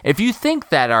 So if you think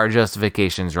that our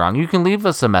justification's wrong, you can leave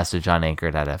us a message on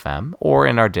Anchor.fm or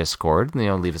in our Discord,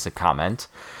 leave us a comment.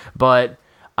 But,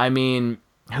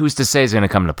 who's to say it's going to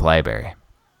come to play, Barry?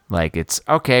 Like, it's,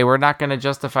 okay, we're not going to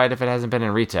justify it if it hasn't been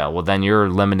in retail. Well, then you're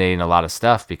eliminating a lot of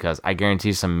stuff, because I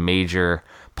guarantee some major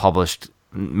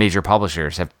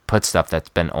publishers have put stuff that's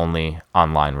been only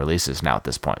online releases now at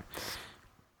this point.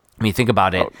 Think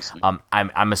about it.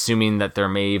 I'm assuming that there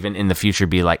may even in the future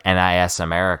be like NIS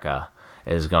America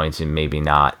is going to maybe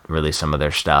not release some of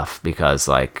their stuff, because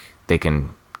like they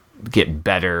can get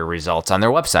better results on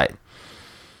their website.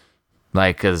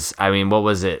 Like, because, what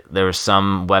was it? There was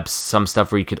some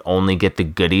stuff where you could only get the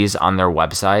goodies on their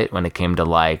website when it came to,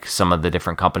 like, some of the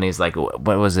different companies. Like, what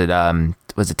was it?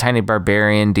 Was it Tiny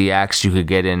Barbarian DX you could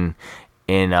get in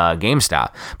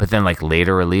GameStop? But then, like,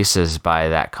 later releases by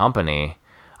that company,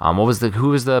 who was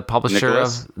the publisher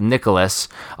Nicholas. of Nicholas?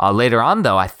 Later on,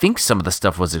 though, I think some of the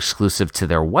stuff was exclusive to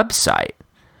their website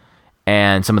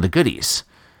and some of the goodies.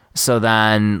 So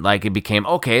then, like, it became,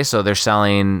 okay, so they're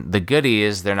selling the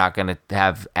goodies they're not going to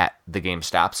have at the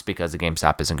GameStops, because the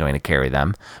GameStop isn't going to carry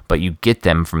them, but you get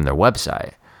them from their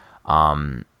website.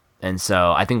 And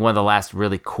so I think one of the last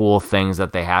really cool things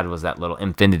that they had was that little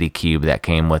Infinity Cube that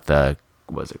came with the,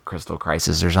 was it Crystal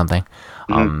Crisis or something?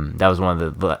 Mm-hmm. That was one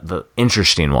of the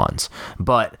interesting ones.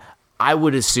 But I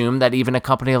would assume that even a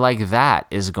company like that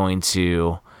is going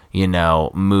to,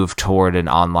 move toward an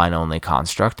online-only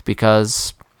construct,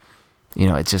 because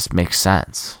it just makes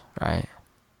sense, right?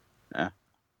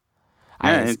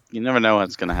 Yeah. You never know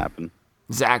what's going to happen.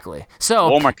 Exactly. So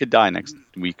Walmart could die next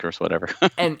week or whatever.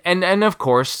 and of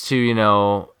course,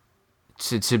 to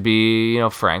be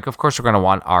frank, of course we're going to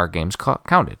want our games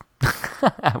counted.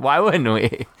 Why wouldn't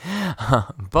we?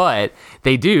 But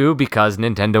they do, because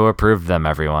Nintendo approved them,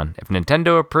 everyone. If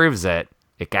Nintendo approves it,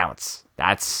 it counts.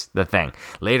 That's the thing.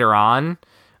 Later on,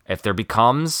 if there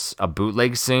becomes a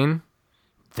bootleg scene,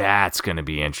 that's going to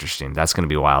be interesting. That's going to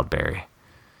be wild, Barry.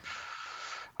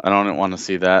 I don't want to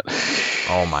see that.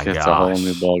 Oh my gosh. It's a whole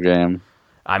new ball game.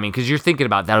 Because you're thinking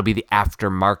about that'll be the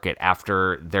aftermarket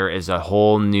after there is a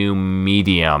whole new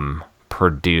medium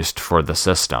produced for the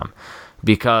system.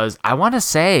 Because I want to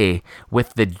say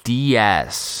with the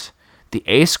DS, the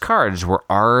Ace cards were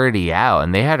already out,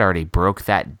 and they had already broke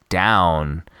that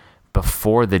down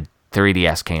before the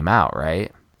 3DS came out,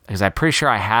 right? Because I'm pretty sure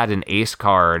I had an Ace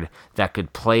card that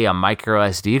could play a micro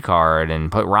SD card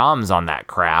and put ROMs on that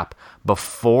crap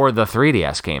before the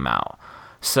 3DS came out.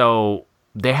 So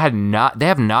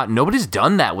nobody's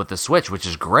done that with the Switch, which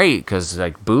is great, because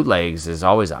like bootlegs is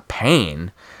always a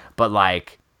pain. But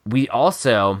like, we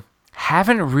also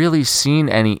haven't really seen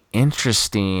any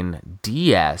interesting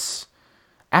DS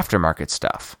aftermarket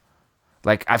stuff.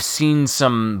 Like, I've seen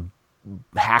some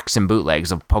hacks and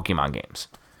bootlegs of Pokemon games,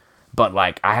 but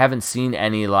like, I haven't seen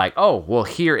any like, oh, well,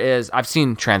 I've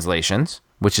seen translations,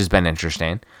 which has been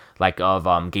interesting.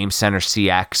 Game Center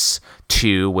CX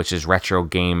 2, which is Retro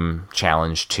Game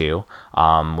Challenge 2,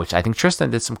 which I think Tristan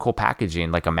did some cool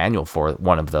packaging, like a manual for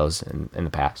one of those in the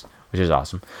past, which is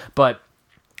awesome. But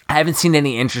I haven't seen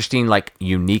any interesting, like,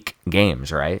 unique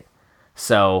games, right?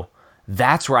 So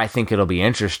that's where I think it'll be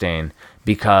interesting,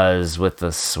 because with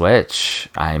the Switch,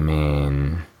 I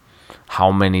mean,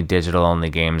 how many digital-only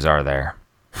games are there?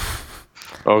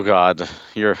 Oh, God.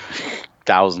 You're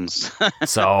thousands.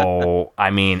 So, I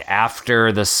mean,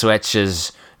 after the Switch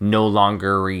is no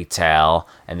longer retail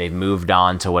and they've moved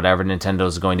on to whatever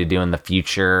Nintendo's going to do in the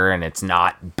future, and it's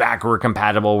not backward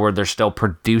compatible where they're still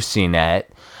producing it,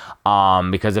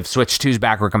 because if Switch 2 is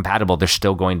backward compatible, they're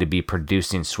still going to be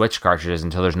producing Switch cartridges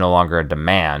until there's no longer a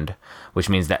demand, which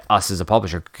means that us as a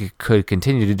publisher could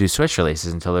continue to do Switch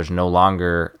releases until there's no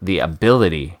longer the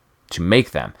ability to make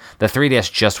them. The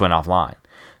 3DS just went offline.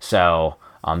 So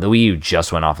the Wii U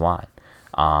just went offline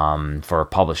for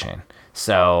publishing.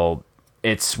 So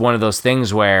it's one of those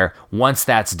things where once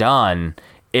that's done,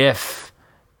 if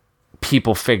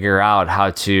people figure out how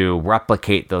to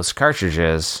replicate those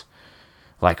cartridges,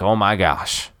 like, oh my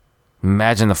gosh,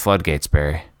 imagine the floodgates,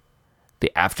 Barry.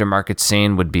 The aftermarket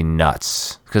scene would be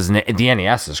nuts, because the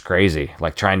NES is crazy.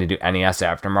 Like, trying to do NES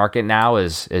aftermarket now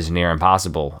is near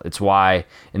impossible. It's why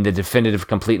in the definitive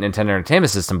complete Nintendo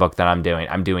Entertainment System book that I'm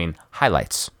doing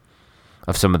highlights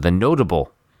of some of the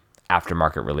notable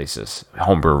aftermarket releases,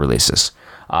 homebrew releases,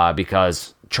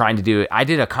 because I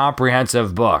did a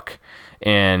comprehensive book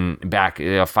back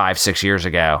 5-6 years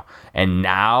ago, and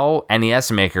now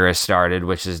NES Maker has started,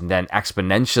 which is then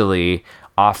exponentially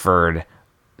offered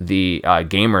the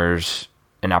gamers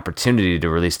an opportunity to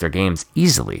release their games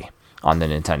easily on the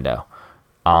Nintendo.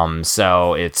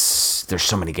 So there's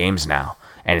so many games now,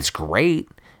 and it's great,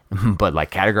 but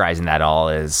like categorizing that all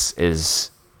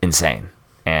is insane.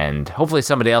 And hopefully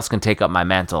somebody else can take up my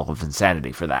mantle of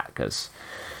insanity for that, because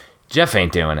Jeff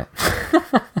ain't doing it.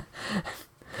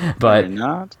 But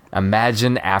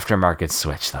imagine aftermarket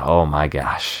Switch, though. Oh my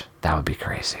gosh, that would be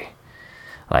crazy.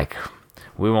 Like,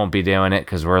 we won't be doing it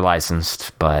because we're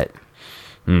licensed, but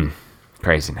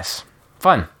craziness.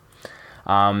 Fun.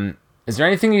 Is there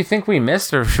anything you think we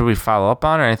missed, or should we follow up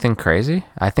on, or anything crazy?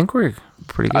 I think we're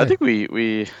pretty good. I think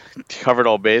we covered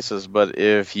all bases, but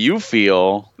if you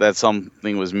feel that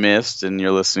something was missed and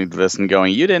you're listening to this and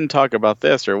going, you didn't talk about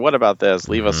this, or what about this,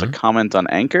 leave us a comment on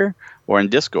Anchor or in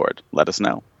Discord. Let us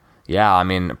know. Yeah, I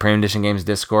mean, Premium Edition Games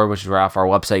Discord, which is right off our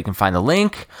website. You can find the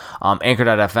link.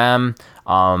 Anchor.fm.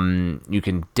 You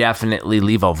can definitely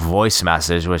leave a voice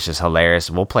message, which is hilarious.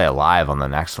 We'll play it live on the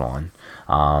next one,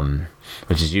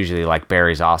 which is usually like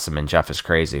Barry's awesome and Jeff is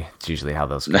crazy. It's usually how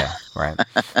those go, right?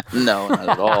 No, not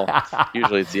at all.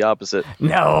 Usually it's the opposite.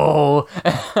 No.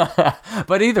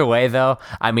 But either way, though,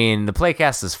 I mean, the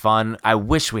Playcast is fun. I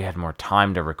wish we had more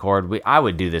time to record. I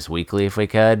would do this weekly if we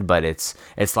could, but it's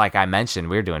like I mentioned,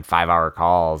 we're doing 5-hour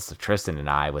calls, Tristan and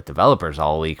I, with developers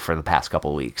all week for the past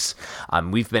couple weeks.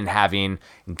 We've been having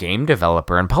game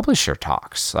developer and publisher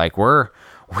talks. Like,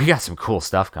 we got some cool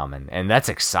stuff coming, and that's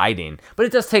exciting. But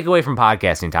it does take away from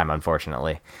podcasting time,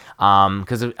 unfortunately.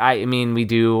 Because, I mean, we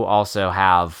do also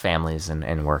have families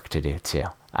and work to do, too.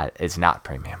 It's not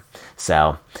premium.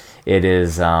 So it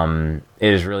is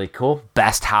really cool.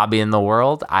 Best hobby in the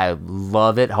world. I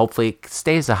love it. Hopefully it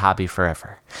stays a hobby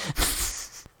forever.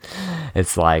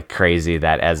 It's like crazy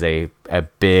that as a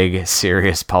big,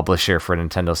 serious publisher for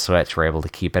Nintendo Switch, we're able to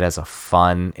keep it as a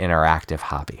fun, interactive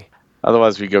hobby.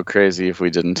 Otherwise, we'd go crazy if we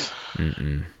didn't.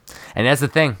 And that's the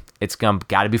thing. It's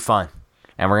got to be fun.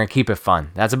 And we're going to keep it fun.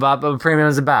 That's about what Premium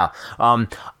is about.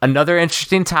 Another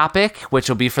interesting topic, which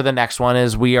will be for the next one,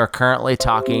 is we are currently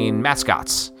talking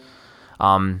mascots.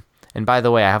 And by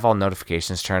the way, I have all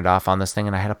notifications turned off on this thing,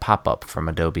 and I had a pop-up from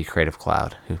Adobe Creative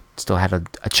Cloud, who still had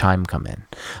a chime come in.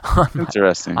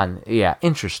 Interesting.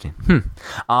 Interesting.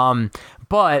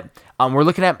 But we're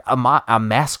looking at a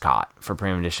mascot for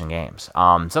Premium Edition games.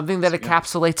 Something that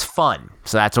encapsulates fun.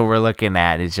 So that's what we're looking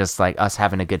at. It's just like us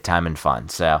having a good time and fun.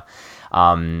 So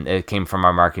it came from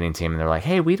our marketing team, and they're like,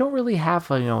 hey, we don't really have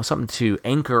something to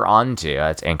anchor onto.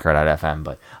 That's anchor.fm.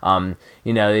 But,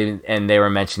 they were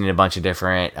mentioning a bunch of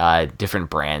different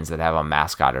brands that have a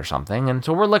mascot or something. And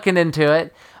so we're looking into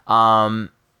it.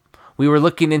 We were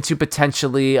looking into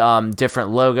potentially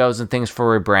different logos and things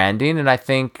for rebranding. And I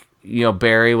think,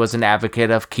 Barry was an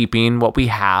advocate of keeping what we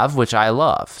have, which I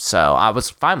love. So I was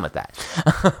fine with that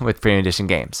with Premium Edition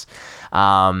games.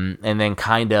 And then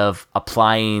kind of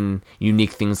applying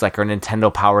unique things like our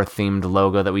Nintendo Power themed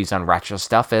logo that we use on retro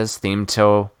stuff is themed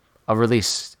to a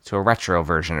release, to a retro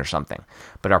version or something.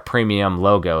 But our premium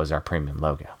logo is our premium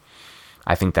logo.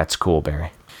 I think that's cool,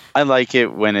 Barry. I like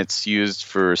it when it's used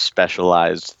for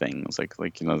specialized things, like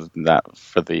that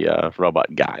for the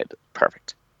robot guide.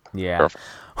 Perfect. Yeah. Perfect.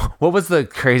 What was the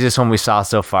craziest one we saw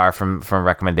so far from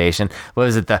recommendation? What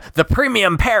was it? The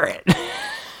premium parrot.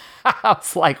 I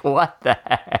was like, what the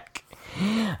heck?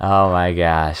 Oh my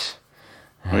gosh.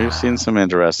 We've seen some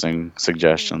interesting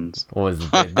suggestions. What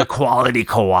was it? The quality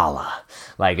koala.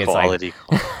 Like it's Quality.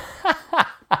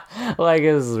 like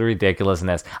it's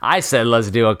ridiculousness. I said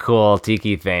let's do a cool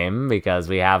tiki theme because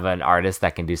we have an artist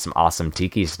that can do some awesome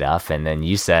tiki stuff, and then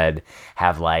you said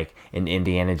have like an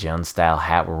Indiana Jones style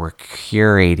hat where we're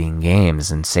curating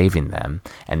games and saving them,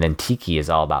 and then tiki is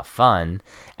all about fun.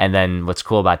 And then what's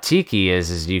cool about tiki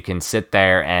is you can sit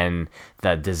there and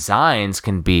the designs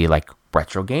can be like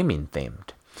retro gaming themed.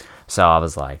 So I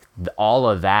was like, all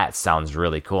of that sounds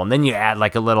really cool. And then you add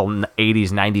like a little 80s,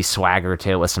 90s swagger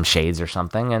to it with some shades or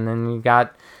something. And then you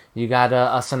got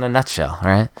us in a nutshell,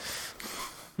 right?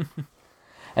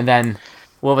 And then,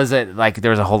 what was it? Like,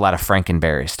 there was a whole lot of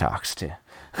Frankenberries talks, too.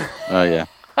 Oh, yeah.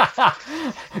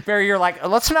 Barry, you're like,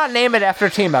 let's not name it after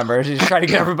team members. You just try to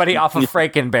get everybody off of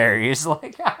Frankenberries.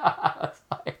 Like,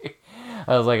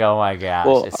 I was like, oh my gosh.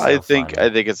 Well, so I think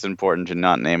funny. it's important to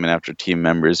not name it after team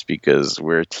members because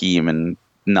we're a team and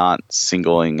not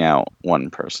singling out one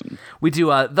person. We do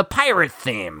the pirate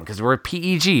theme because we're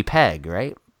PEG,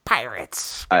 right?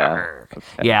 Pirates. Okay.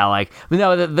 Yeah, like,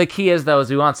 no, the key is, though, is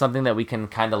we want something that we can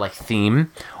kind of like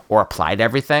theme or apply to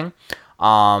everything.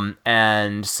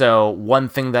 And so one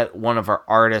thing that one of our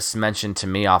artists mentioned to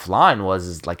me offline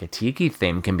is like a tiki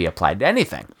theme can be applied to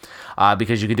anything,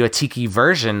 because you could do a tiki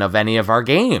version of any of our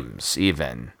games.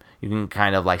 Even you can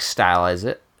kind of like stylize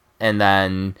it, and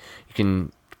then you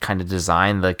can kind of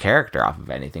design the character off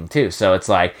of anything too. So it's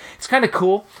like, it's kind of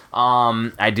cool.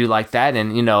 I do like that.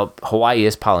 And Hawaii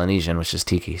is Polynesian, which is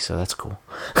tiki. So that's cool.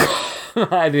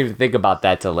 I didn't even think about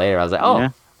that till later. I was like, oh, yeah.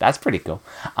 That's pretty cool.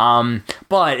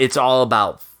 But it's all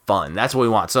about fun. That's what we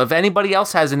want. So if anybody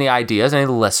else has any ideas, any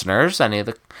listeners, any of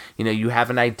the, you have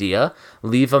an idea,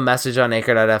 leave a message on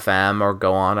Anchor.fm or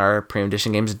go on our Premium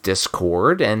Edition Games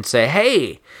Discord and say,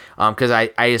 hey, because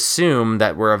I assume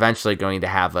that we're eventually going to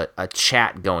have a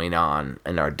chat going on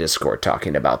in our Discord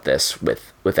talking about this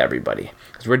with everybody.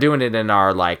 Because we're doing it in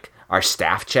our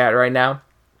staff chat right now.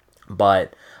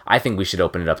 But I think we should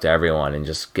open it up to everyone and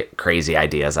just get crazy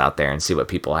ideas out there and see what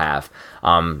people have.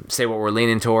 Say what we're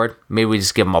leaning toward. Maybe we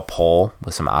just give them a poll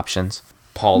with some options.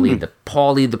 Paulie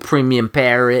the premium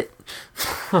parrot.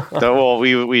 Well,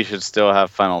 we should still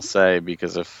have final say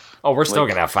because if we're still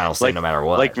gonna have final say no matter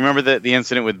what. Like, remember the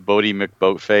incident with Bodie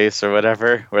McBoatface or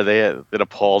whatever, where they did a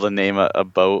poll to name a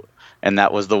boat. And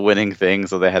that was the winning thing,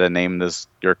 so they had to name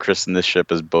christen this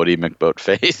ship as Bodie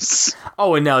McBoatface.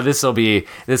 Oh, and no, this will be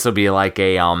like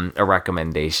a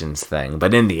recommendations thing.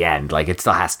 But in the end, like, it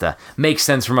still has to make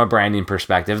sense from a branding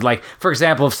perspective. Like, for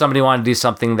example, if somebody wanted to do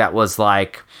something that was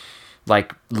like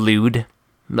lewd,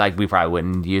 like, we probably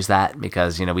wouldn't use that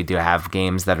because, we do have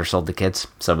games that are sold to kids.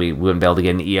 So we wouldn't be able to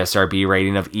get an ESRB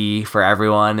rating of E for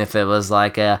everyone if it was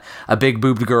like a big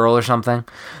boobed girl or something.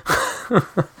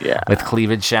 Yeah. With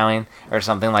cleavage showing or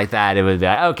something like that. It would be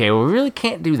like, okay, well, we really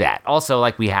can't do that. Also,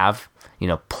 like, we have,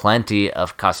 plenty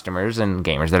of customers and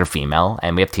gamers that are female,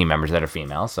 and we have team members that are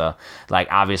female. So, like,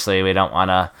 obviously we don't want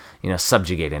to,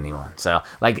 subjugate anyone. So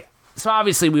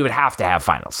obviously we would have to have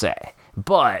final say.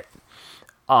 But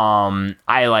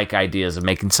I like ideas of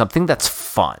making something that's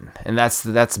fun, and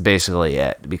that's basically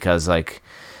it. Because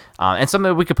and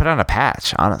something we could put on a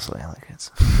patch. Honestly, like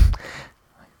it's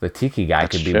the tiki guy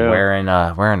could be wearing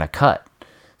a cut,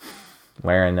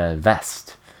 wearing a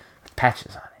vest with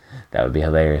patches on it. That would be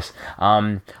hilarious.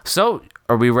 So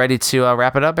are we ready to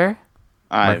wrap it up, Barry?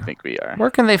 I think we are. Where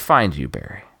can they find you,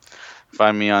 Barry?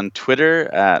 Find me on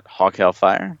Twitter at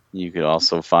HawkHellfire. You could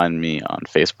also find me on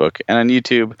Facebook and on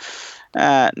YouTube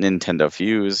at Nintendo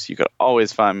Fuse. You could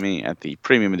always find me at the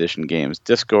Premium Edition Games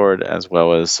Discord, as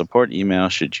well as support email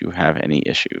should you have any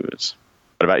issues.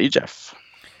 What about you, Jeff?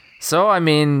 So,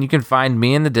 you can find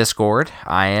me in the Discord.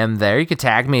 I am there. You can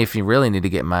tag me if you really need to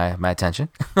get my attention.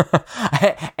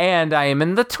 And I am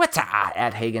in the Twitter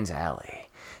at Hagen's Alley.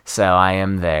 So I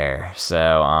am there.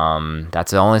 So that's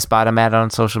the only spot I'm at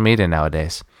on social media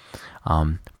nowadays.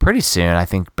 Pretty soon, I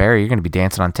think, Barry, you're going to be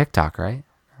dancing on TikTok, right?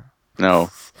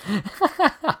 No.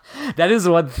 That is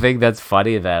one thing that's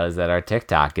funny, though, is that our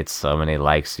TikTok gets so many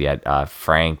likes, yet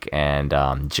Frank and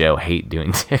Joe hate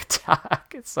doing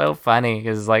TikTok. It's so funny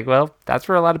because it's like, well, that's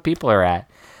where a lot of people are at.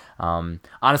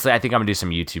 Honestly, I think I'm going to do some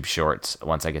YouTube shorts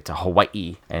once I get to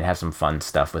Hawaii and have some fun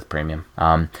stuff with Premium.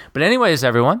 But anyways,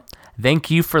 everyone,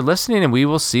 thank you for listening, and we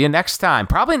will see you next time.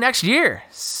 Probably next year.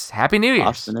 Happy New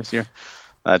Year. Next year.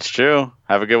 That's true.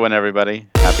 Have a good one, everybody.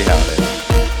 Happy holidays.